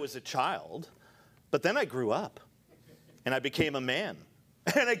when I was a child, but then I grew up. And I became a man.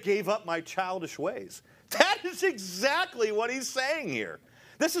 And I gave up my childish ways. That is exactly what he's saying here.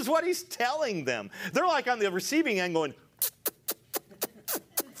 This is what he's telling them. They're like on the receiving end going,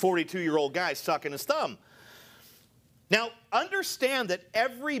 42-year-old guy sucking his thumb. Now, understand that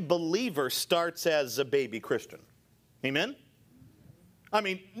every believer starts as a baby Christian. Amen? I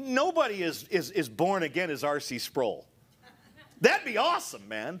mean, nobody is born again as R.C. Sproul. That'd be awesome,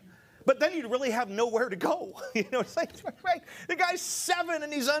 man. But then you'd really have nowhere to go. You know, it's like, right, the guy's 7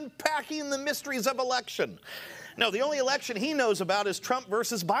 and he's unpacking the mysteries of election. No, the only election he knows about is Trump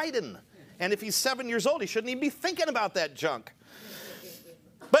versus Biden. And if he's 7 years old, he shouldn't even be thinking about that junk.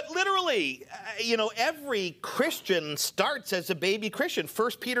 But literally, you know, every Christian starts as a baby Christian.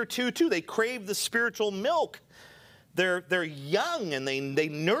 1 Peter 2:2, they crave the spiritual milk. They're young and they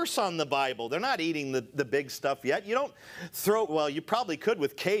nurse on the Bible. They're not eating the big stuff yet. You don't throw, well, you probably could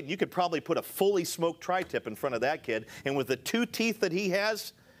with Caden. You could probably put a fully smoked tri-tip in front of that kid. And with the 2 teeth that he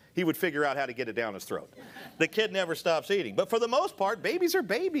has, he would figure out how to get it down his throat. The kid never stops eating. But for the most part, babies are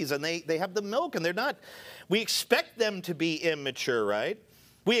babies and they have the milk and they're not, we expect them to be immature, right?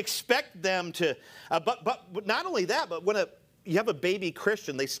 We expect them to, but not only that, but when you have a baby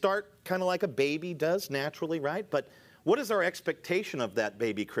Christian, they start kind of like a baby does naturally, right? But what is our expectation of that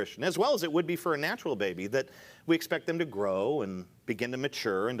baby Christian? As well as it would be for a natural baby, that we expect them to grow and begin to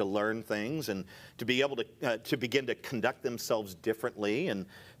mature and to learn things and to be able to begin to conduct themselves differently and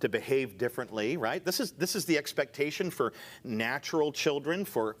to behave differently, right? This is the expectation for natural children,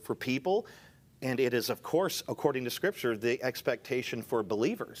 for people. And it is, of course, according to Scripture, the expectation for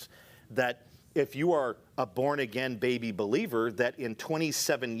believers that if you are a born-again baby believer, that in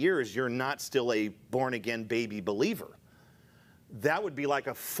 27 years you're not still a born-again baby believer. That would be like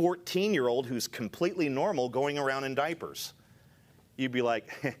a 14-year-old who's completely normal going around in diapers. You'd be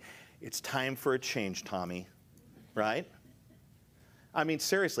like, it's time for a change, Tommy, right? I mean,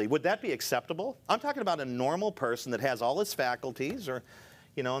 seriously, would that be acceptable? I'm talking about a normal person that has all his faculties, or,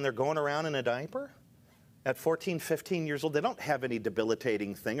 you know, and they're going around in a diaper. At 14, 15 years old, they don't have any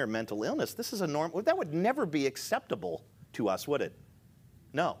debilitating thing or mental illness. This is a normal, that would never be acceptable to us, would it?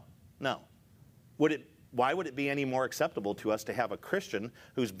 No, no. Why would it be any more acceptable to us to have a Christian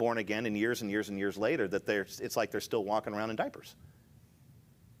who's born again and years and years and years later that it's like they're still walking around in diapers?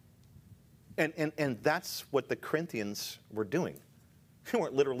 And that's what the Corinthians were doing. They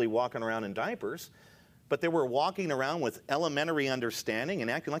weren't literally walking around in diapers, but they were walking around with elementary understanding and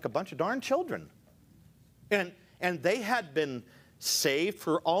acting like a bunch of darn children. And they had been saved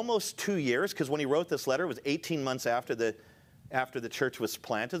for almost 2 years, because when he wrote this letter, it was 18 months after the church was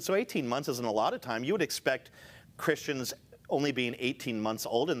planted. So 18 months isn't a lot of time. You would expect Christians only being 18 months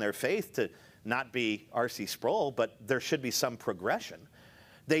old in their faith to not be R.C. Sproul, but there should be some progression.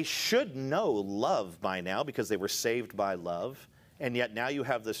 They should know love by now because they were saved by love. And yet now you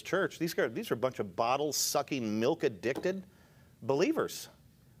have this church. These are a bunch of bottle-sucking, milk-addicted believers.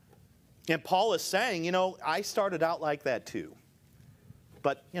 And Paul is saying, you know, I started out like that too.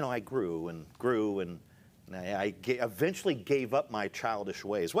 But, you know, I grew and I eventually gave up my childish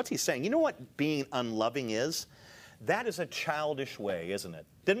ways. What's he saying? You know what being unloving is? That is a childish way, isn't it?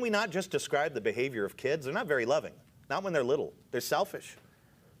 Didn't we not just describe the behavior of kids? They're not very loving. Not when they're little. They're selfish.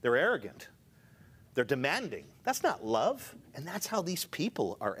 They're arrogant. They're demanding. That's not love. And that's how these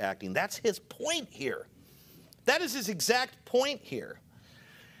people are acting. That's his point here. That is his exact point here.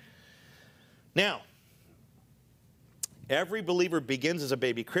 Now, every believer begins as a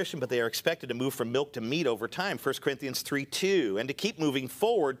baby Christian, but they are expected to move from milk to meat over time. 1 Corinthians 3:2, and to keep moving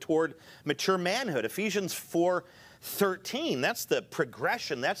forward toward mature manhood. Ephesians 4:13, that's the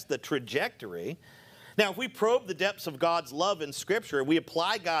progression, that's the trajectory. Now, if we probe the depths of God's love in Scripture, we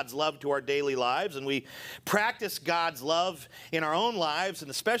apply God's love to our daily lives, and we practice God's love in our own lives,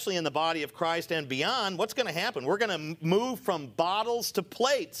 and especially in the body of Christ and beyond, what's going to happen? We're going to move from bottles to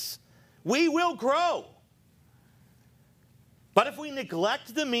plates. We will grow. But if we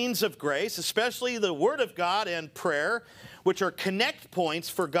neglect the means of grace, especially the Word of God and prayer, which are connect points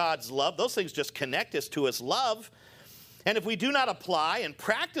for God's love, those things just connect us to His love. And if we do not apply and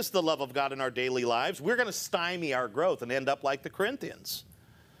practice the love of God in our daily lives, we're going to stymie our growth and end up like the Corinthians.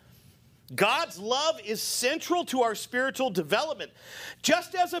 God's love is central to our spiritual development,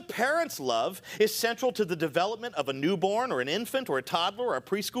 just as a parent's love is central to the development of a newborn or an infant or a toddler or a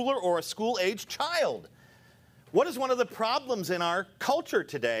preschooler or a school-aged child. What is one of the problems in our culture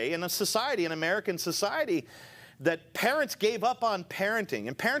today, in a society, in American society, that parents gave up on parenting,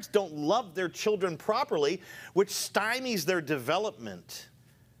 and parents don't love their children properly, which stymies their development.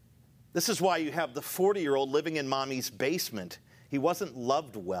 This is why you have the 40-year-old living in mommy's basement. He wasn't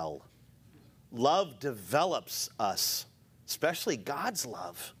loved well. Love develops us, especially God's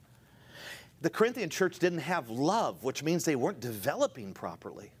love. The Corinthian church didn't have love, which means they weren't developing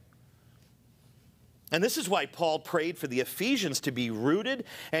properly. And this is why Paul prayed for the Ephesians to be rooted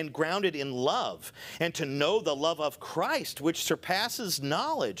and grounded in love and to know the love of Christ, which surpasses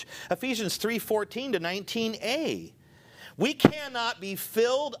knowledge. Ephesians 3:14 to 19a. We cannot be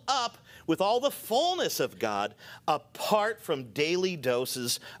filled up with all the fullness of God apart from daily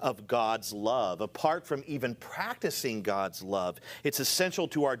doses of God's love, apart from even practicing God's love. It's essential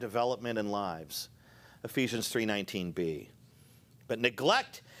to our development and lives. Ephesians 3:19b. But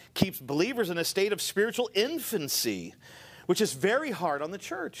neglect keeps believers in a state of spiritual infancy, which is very hard on the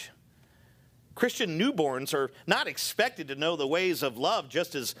church. Christian newborns are not expected to know the ways of love,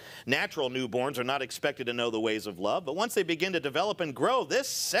 just as natural newborns are not expected to know the ways of love. But once they begin to develop and grow,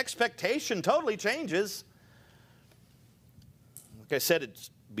 this expectation totally changes. Like I said, it'd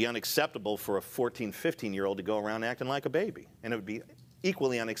be unacceptable for a 14, 15-year-old to go around acting like a baby. And it would be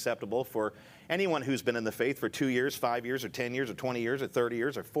equally unacceptable for anyone who's been in the faith for 2 years, 5 years, or 10 years, or 20 years, or 30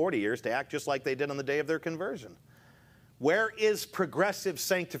 years, or 40 years to act just like they did on the day of their conversion. Where is progressive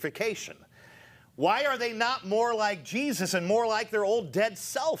sanctification? Why are they not more like Jesus and more like their old dead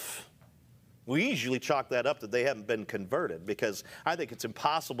self? We usually chalk that up that they haven't been converted, because I think it's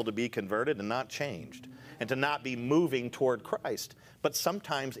impossible to be converted and not changed and to not be moving toward Christ. But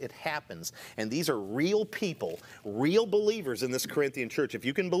sometimes it happens, and these are real people, real believers in this Corinthian church. If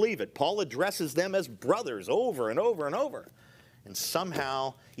you can believe it, Paul addresses them as brothers over and over and over. And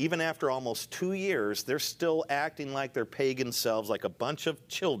somehow, even after almost 2 years, they're still acting like their pagan selves, like a bunch of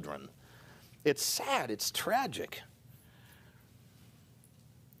children. It's sad. It's tragic.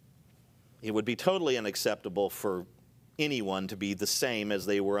 It would be totally unacceptable for anyone to be the same as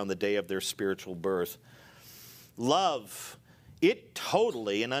they were on the day of their spiritual birth. Love, it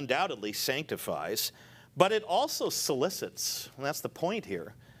totally and undoubtedly sanctifies, but it also solicits. And that's the point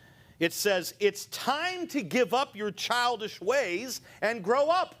here. It says, it's time to give up your childish ways and grow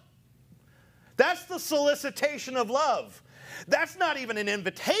up. That's the solicitation of love. That's not even an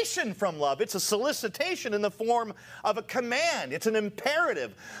invitation from love. It's a solicitation in the form of a command. It's an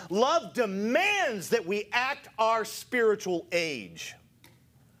imperative. Love demands that we act our spiritual age.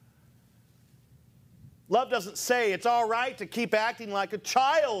 Love doesn't say it's all right to keep acting like a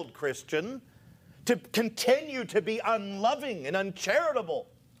child, Christian, to continue to be unloving and uncharitable.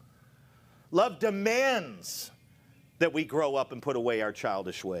 Love demands that we grow up and put away our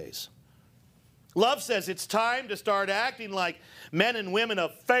childish ways. Love says it's time to start acting like men and women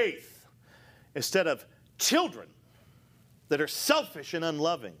of faith instead of children that are selfish and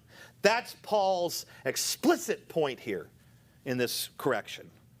unloving. That's Paul's explicit point here in this correction.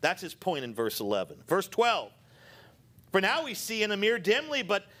 That's his point in verse 11. Verse 12, For now we see in a mirror dimly,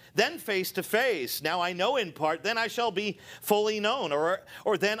 but then face to face. Now I know in part, then I shall be fully known,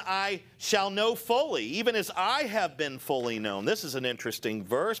 or then I shall know fully, even as I have been fully known. This is an interesting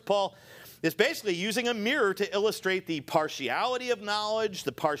verse. Paul is basically using a mirror to illustrate the partiality of knowledge,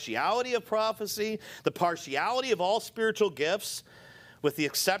 the partiality of prophecy, the partiality of all spiritual gifts, with the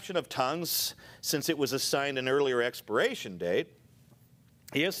exception of tongues, since it was assigned an earlier expiration date.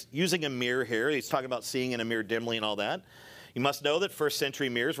 He is using a mirror here. He's talking about seeing in a mirror dimly and all that. You must know that first century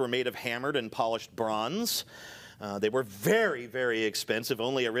mirrors were made of hammered and polished bronze. They were very, very expensive.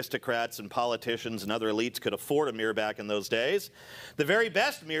 Only aristocrats and politicians and other elites could afford a mirror back in those days. The very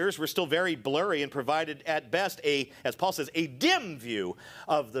best mirrors were still very blurry and provided at best as Paul says, a dim view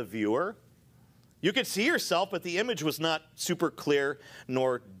of the viewer. You could see yourself, but the image was not super clear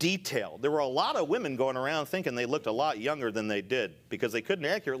nor detailed. There were a lot of women going around thinking they looked a lot younger than they did because they couldn't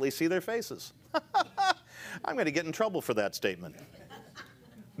accurately see their faces. I'm going to get in trouble for that statement.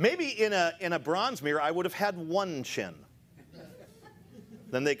 Maybe in a bronze mirror, I would have had one chin.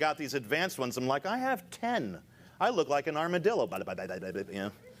 Then they got these advanced ones. I'm like, I have 10. I look like an armadillo. Yeah.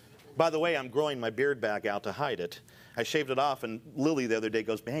 By the way, I'm growing my beard back out to hide it. I shaved it off, and Lily the other day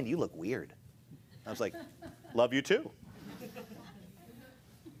goes, man, you look weird. I was like, love you too.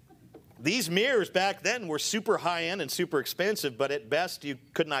 These mirrors back then were super high-end and super expensive, but at best you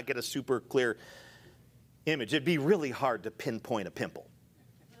could not get a super clear image. It'd be really hard to pinpoint a pimple.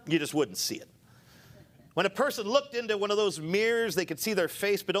 You just wouldn't see it. When a person looked into one of those mirrors, they could see their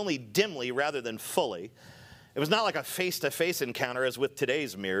face, but only dimly rather than fully. It was not like a face-to-face encounter as with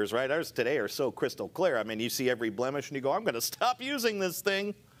today's mirrors, right? Ours today are so crystal clear. I mean, you see every blemish and you go, I'm going to stop using this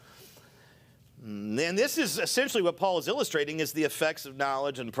thing. And this is essentially what Paul is illustrating is the effects of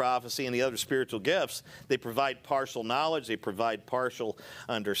knowledge and prophecy and the other spiritual gifts. They provide partial knowledge. They provide partial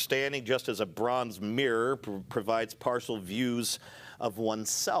understanding, just as a bronze mirror provides partial views of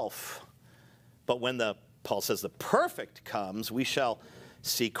oneself. But when Paul says the perfect comes, we shall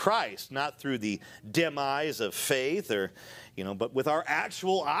see Christ, not through the dim eyes of faith but with our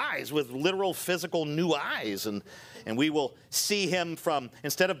actual eyes, with literal physical new eyes. And we will see him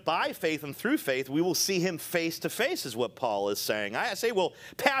instead of by faith and through faith, we will see him face to face is what Paul is saying. I say we'll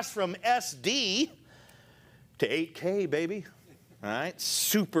pass from SD to 8K, baby. All right,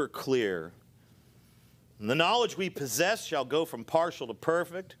 super clear. And the knowledge we possess shall go from partial to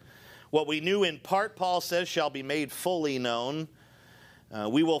perfect. What we knew in part, Paul says, shall be made fully known.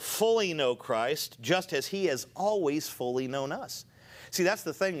 We will fully know Christ, just as he has always fully known us. See, that's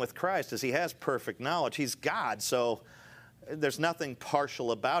the thing with Christ, is he has perfect knowledge. He's God, so there's nothing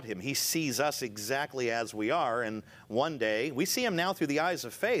partial about him. He sees us exactly as we are, and one day, we see him now through the eyes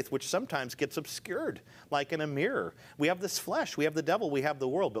of faith, which sometimes gets obscured, like in a mirror. We have this flesh, we have the devil, we have the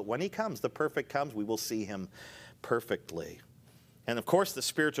world, but when he comes, the perfect comes, we will see him perfectly. And of course, the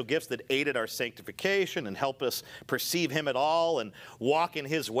spiritual gifts that aided our sanctification and help us perceive him at all and walk in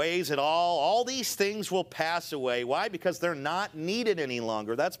his ways at all these things will pass away. Why? Because they're not needed any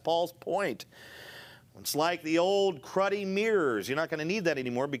longer. That's Paul's point. It's like the old cruddy mirrors. You're not going to need that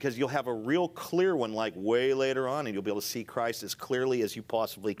anymore because you'll have a real clear one like way later on, and you'll be able to see Christ as clearly as you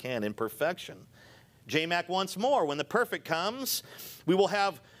possibly can in perfection. J-Mac once more, when the perfect comes, we will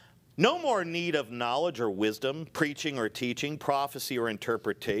have no more need of knowledge or wisdom, preaching or teaching, prophecy or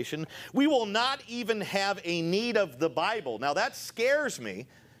interpretation. We will not even have a need of the Bible. Now that scares me,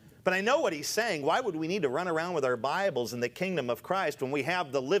 but I know what he's saying. Why would we need to run around with our Bibles in the kingdom of Christ when we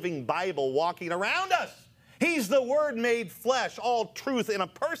have the living Bible walking around us? He's the Word made flesh, all truth in a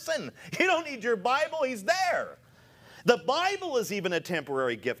person. You don't need your Bible, he's there. The Bible is even a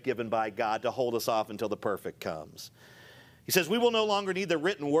temporary gift given by God to hold us off until the perfect comes. He says, we will no longer need the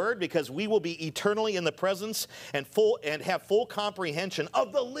written word because we will be eternally in the presence and have full comprehension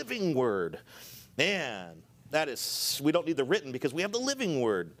of the living word. Man, we don't need the written because we have the living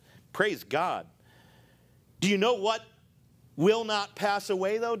word. Praise God. Do you know what will not pass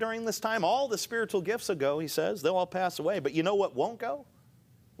away, though, during this time? All the spiritual gifts will go, he says. They'll all pass away. But you know what won't go?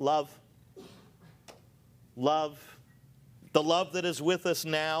 Love. Love. The love that is with us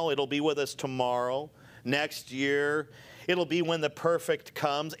now, it'll be with us tomorrow, next year. It'll be when the perfect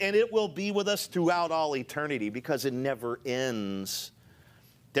comes, and it will be with us throughout all eternity because it never ends.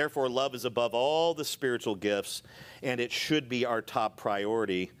 Therefore, love is above all the spiritual gifts, and it should be our top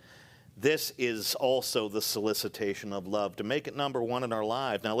priority. This is also the solicitation of love, to make it number one in our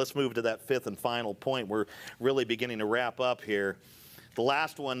lives. Now, let's move to that fifth and final point. We're really beginning to wrap up here. The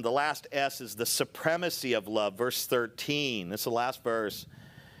last one, the last S, is the supremacy of love, verse 13. That's the last verse.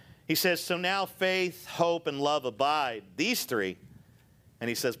 He says, so now faith, hope, and love abide, these three. And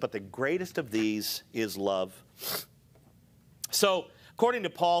he says, but the greatest of these is love. So, according to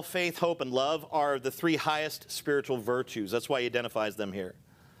Paul, faith, hope, and love are the three highest spiritual virtues. That's why he identifies them here.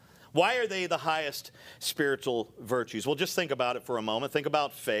 Why are they the highest spiritual virtues? Well, just think about it for a moment. Think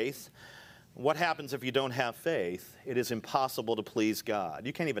about faith. What happens if you don't have faith? It is impossible to please God.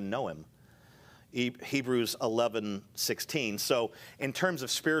 You can't even know him. Hebrews 11:16. So in terms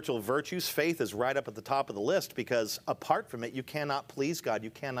of spiritual virtues, faith is right up at the top of the list, because apart from it, you cannot please God. You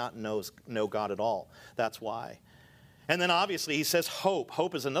cannot know God at all. That's why. And then obviously he says hope.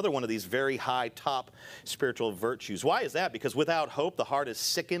 Hope is another one of these very high top spiritual virtues. Why is that? Because without hope, the heart is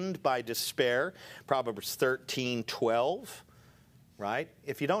sickened by despair. Proverbs 13:12, right?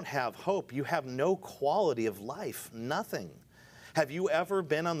 If you don't have hope, you have no quality of life, nothing. Have you ever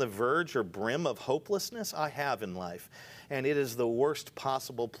been on the verge or brim of hopelessness? I have in life, and it is the worst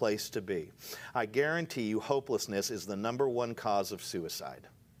possible place to be. I guarantee you hopelessness is the #1 cause of suicide.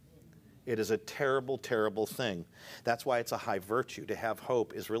 It is a terrible, terrible thing. That's why it's a high virtue. To have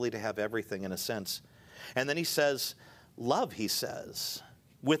hope is really to have everything in a sense. And then he says, love, he says.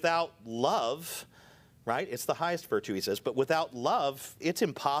 Without love, right? It's the highest virtue, he says. But without love, it's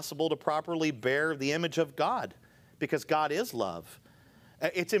impossible to properly bear the image of God, because God is love.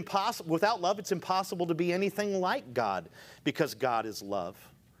 It's impossible. Without love, it's impossible to be anything like God, because God is love.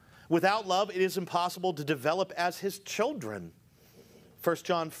 Without love, it is impossible to develop as his children. 1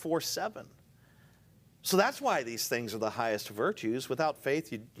 John 4:7. So that's why these things are the highest virtues. Without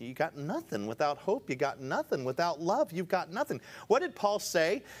faith, you got nothing. Without hope, you got nothing. Without love, you've got nothing. What did Paul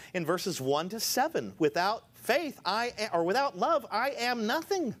say in verses 1 to 7? Without faith, without love, I am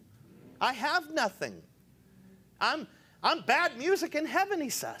nothing. I have nothing. I'm bad music in heaven, he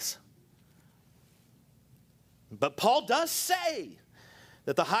says. But Paul does say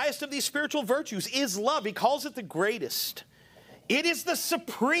that the highest of these spiritual virtues is love. He calls it the greatest. It is the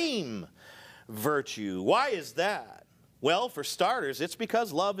supreme virtue. Why is that? Well, for starters, it's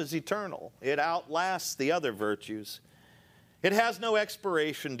because love is eternal. It outlasts the other virtues. It has no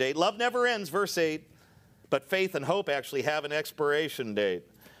expiration date. Love never ends, verse 8. But faith and hope actually have an expiration date.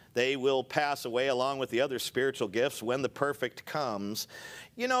 They will pass away along with the other spiritual gifts when the perfect comes.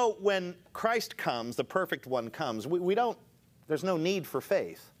 You know, when Christ comes, the perfect one comes, there's no need for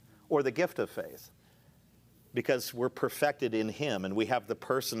faith or the gift of faith, because we're perfected in him and we have the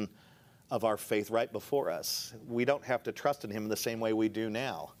person of our faith right before us. We don't have to trust in him in the same way we do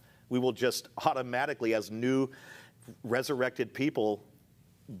now. We will just automatically, as new resurrected people,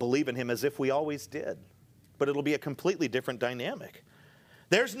 believe in him as if we always did. But it'll be a completely different dynamic.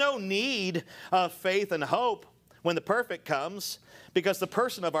 There's no need of faith and hope when the perfect comes, because the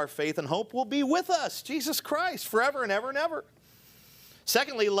person of our faith and hope will be with us, Jesus Christ, forever and ever and ever.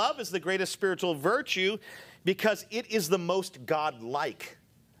 Secondly, love is the greatest spiritual virtue because it is the most God-like.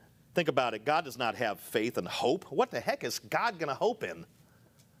 Think about it. God does not have faith and hope. What the heck is God going to hope in?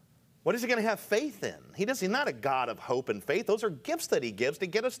 What is he going to have faith in? He's not a God of hope and faith. Those are gifts that he gives to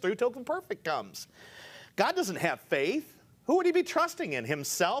get us through till the perfect comes. God doesn't have faith. Who would he be trusting in?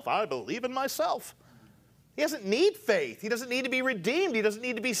 Himself? I believe in myself. He doesn't need faith. He doesn't need to be redeemed. He doesn't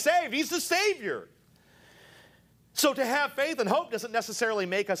need to be saved. He's the Savior. So to have faith and hope doesn't necessarily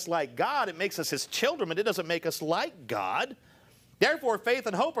make us like God. It makes us his children, but it doesn't make us like God. Therefore, faith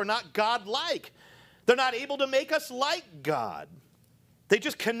and hope are not God-like. They're not able to make us like God. They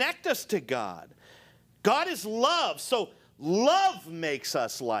just connect us to God. God is love, so love makes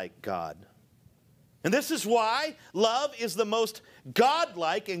us like God. And this is why love is the most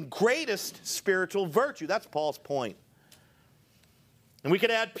God-like and greatest spiritual virtue. That's Paul's point. And we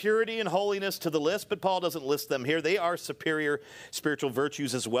could add purity and holiness to the list, but Paul doesn't list them here. They are superior spiritual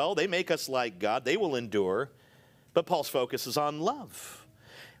virtues as well. They make us like God. They will endure. But Paul's focus is on love.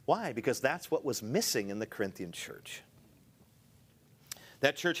 Why? Because that's what was missing in the Corinthian church.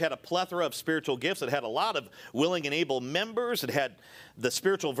 That church had a plethora of spiritual gifts. It had a lot of willing and able members. It had the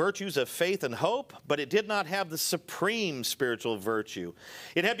spiritual virtues of faith and hope, but it did not have the supreme spiritual virtue.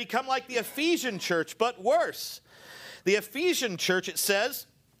 It had become like the Ephesian church, but worse. The Ephesian church, it says,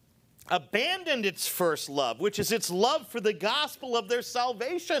 abandoned its first love, which is its love for the gospel of their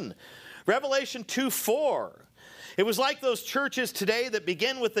salvation. Revelation 2:4. It was like those churches today that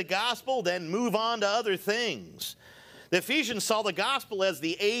begin with the gospel, then move on to other things. The Ephesians saw the gospel as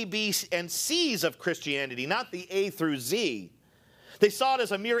the A, B, and C's of Christianity, not the A through Z. They saw it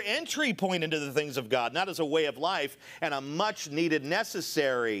as a mere entry point into the things of God, not as a way of life and a much needed,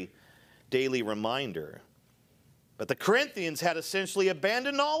 necessary daily reminder. But the Corinthians had essentially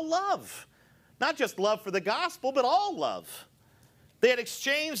abandoned all love. Not just love for the gospel, but all love. They had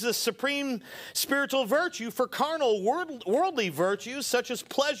exchanged the supreme spiritual virtue for carnal, worldly virtues such as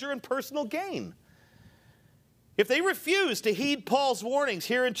pleasure and personal gain. if they refuse to heed Paul's warnings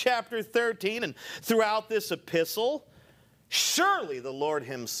here in chapter 13 and throughout this epistle, surely the Lord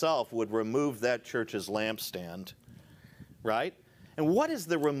himself would remove that church's lampstand, right? And what is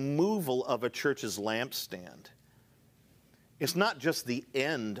the removal of a church's lampstand? It's not just the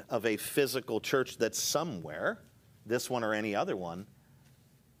end of a physical church that's somewhere, this one or any other one.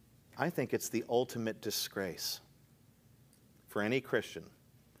 I think it's the ultimate disgrace for any Christian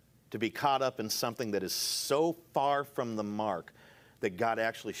to be caught up in something that is so far from the mark that God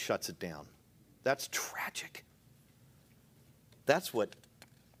actually shuts it down. That's tragic. That's what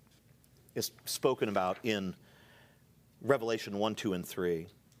is spoken about in Revelation 1, 2, and 3.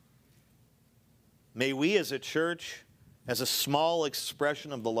 May we as a church, as a small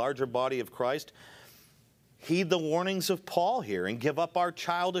expression of the larger body of Christ, heed the warnings of Paul here and give up our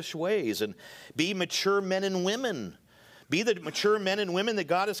childish ways and be mature men and women. Be the mature men and women that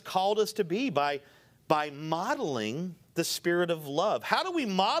God has called us to be by modeling the spirit of love. How do we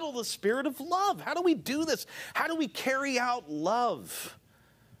model the spirit of love? How do we do this? How do we carry out love?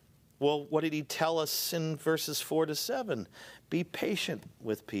 Well, what did he tell us in verses 4 to 7? Be patient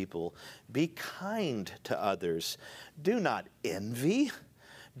with people. Be kind to others. Do not envy.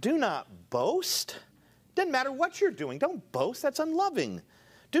 Do not boast. Doesn't matter what you're doing. Don't boast. That's unloving.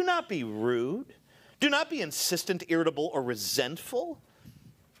 Do not be rude. Do not be insistent, irritable, or resentful.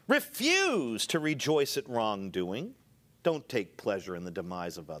 Refuse to rejoice at wrongdoing. Don't take pleasure in the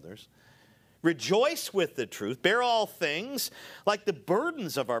demise of others. Rejoice with the truth. Bear all things like the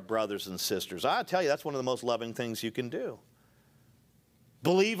burdens of our brothers and sisters. I tell you, that's one of the most loving things you can do.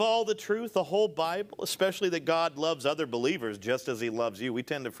 Believe all the truth, the whole Bible, especially that God loves other believers just as he loves you. We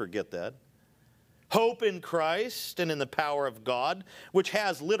tend to forget that. Hope in Christ and in the power of God, which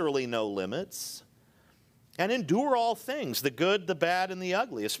has literally no limits. And endure all things, the good, the bad, and the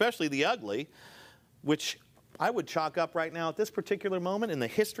ugly, especially the ugly, which I would chalk up right now at this particular moment in the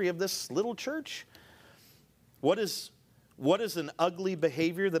history of this little church. What is an ugly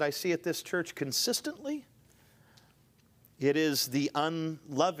behavior that I see at this church consistently? It is the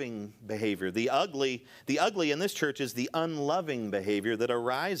unloving behavior. The ugly in this church is the unloving behavior that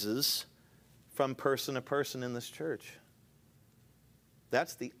arises from person to person in this church.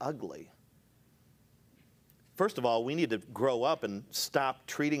 That's the ugly. First of all, we need to grow up and stop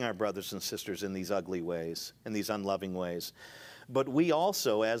treating our brothers and sisters in these ugly ways, in these unloving ways. But we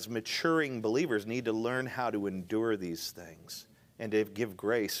also, as maturing believers, need to learn how to endure these things and to give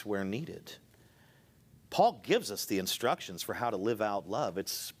grace where needed. Paul gives us the instructions for how to live out love.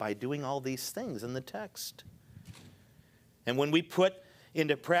 It's by doing all these things in the text. And when we put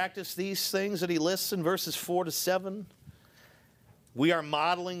into practice these things that he lists in verses 4 to 7, we are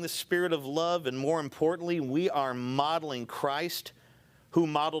modeling the spirit of love, and more importantly, we are modeling Christ, who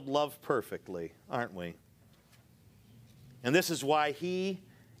modeled love perfectly, aren't we? And this is why he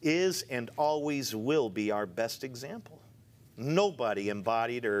is and always will be our best example. Nobody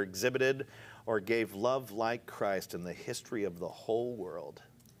embodied or exhibited or gave love like Christ in the history of the whole world.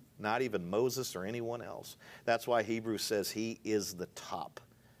 Not even Moses or anyone else. That's why Hebrews says he is the top.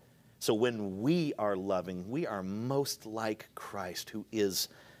 So when we are loving, we are most like Christ, who is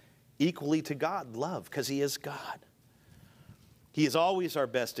equally to God love, because he is God. He is always our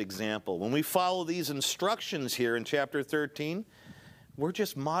best example. When we follow these instructions here in chapter 13, we're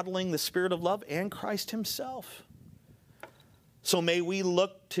just modeling the spirit of love and Christ himself. So may we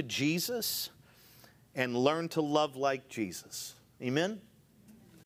look to Jesus and learn to love like Jesus. Amen?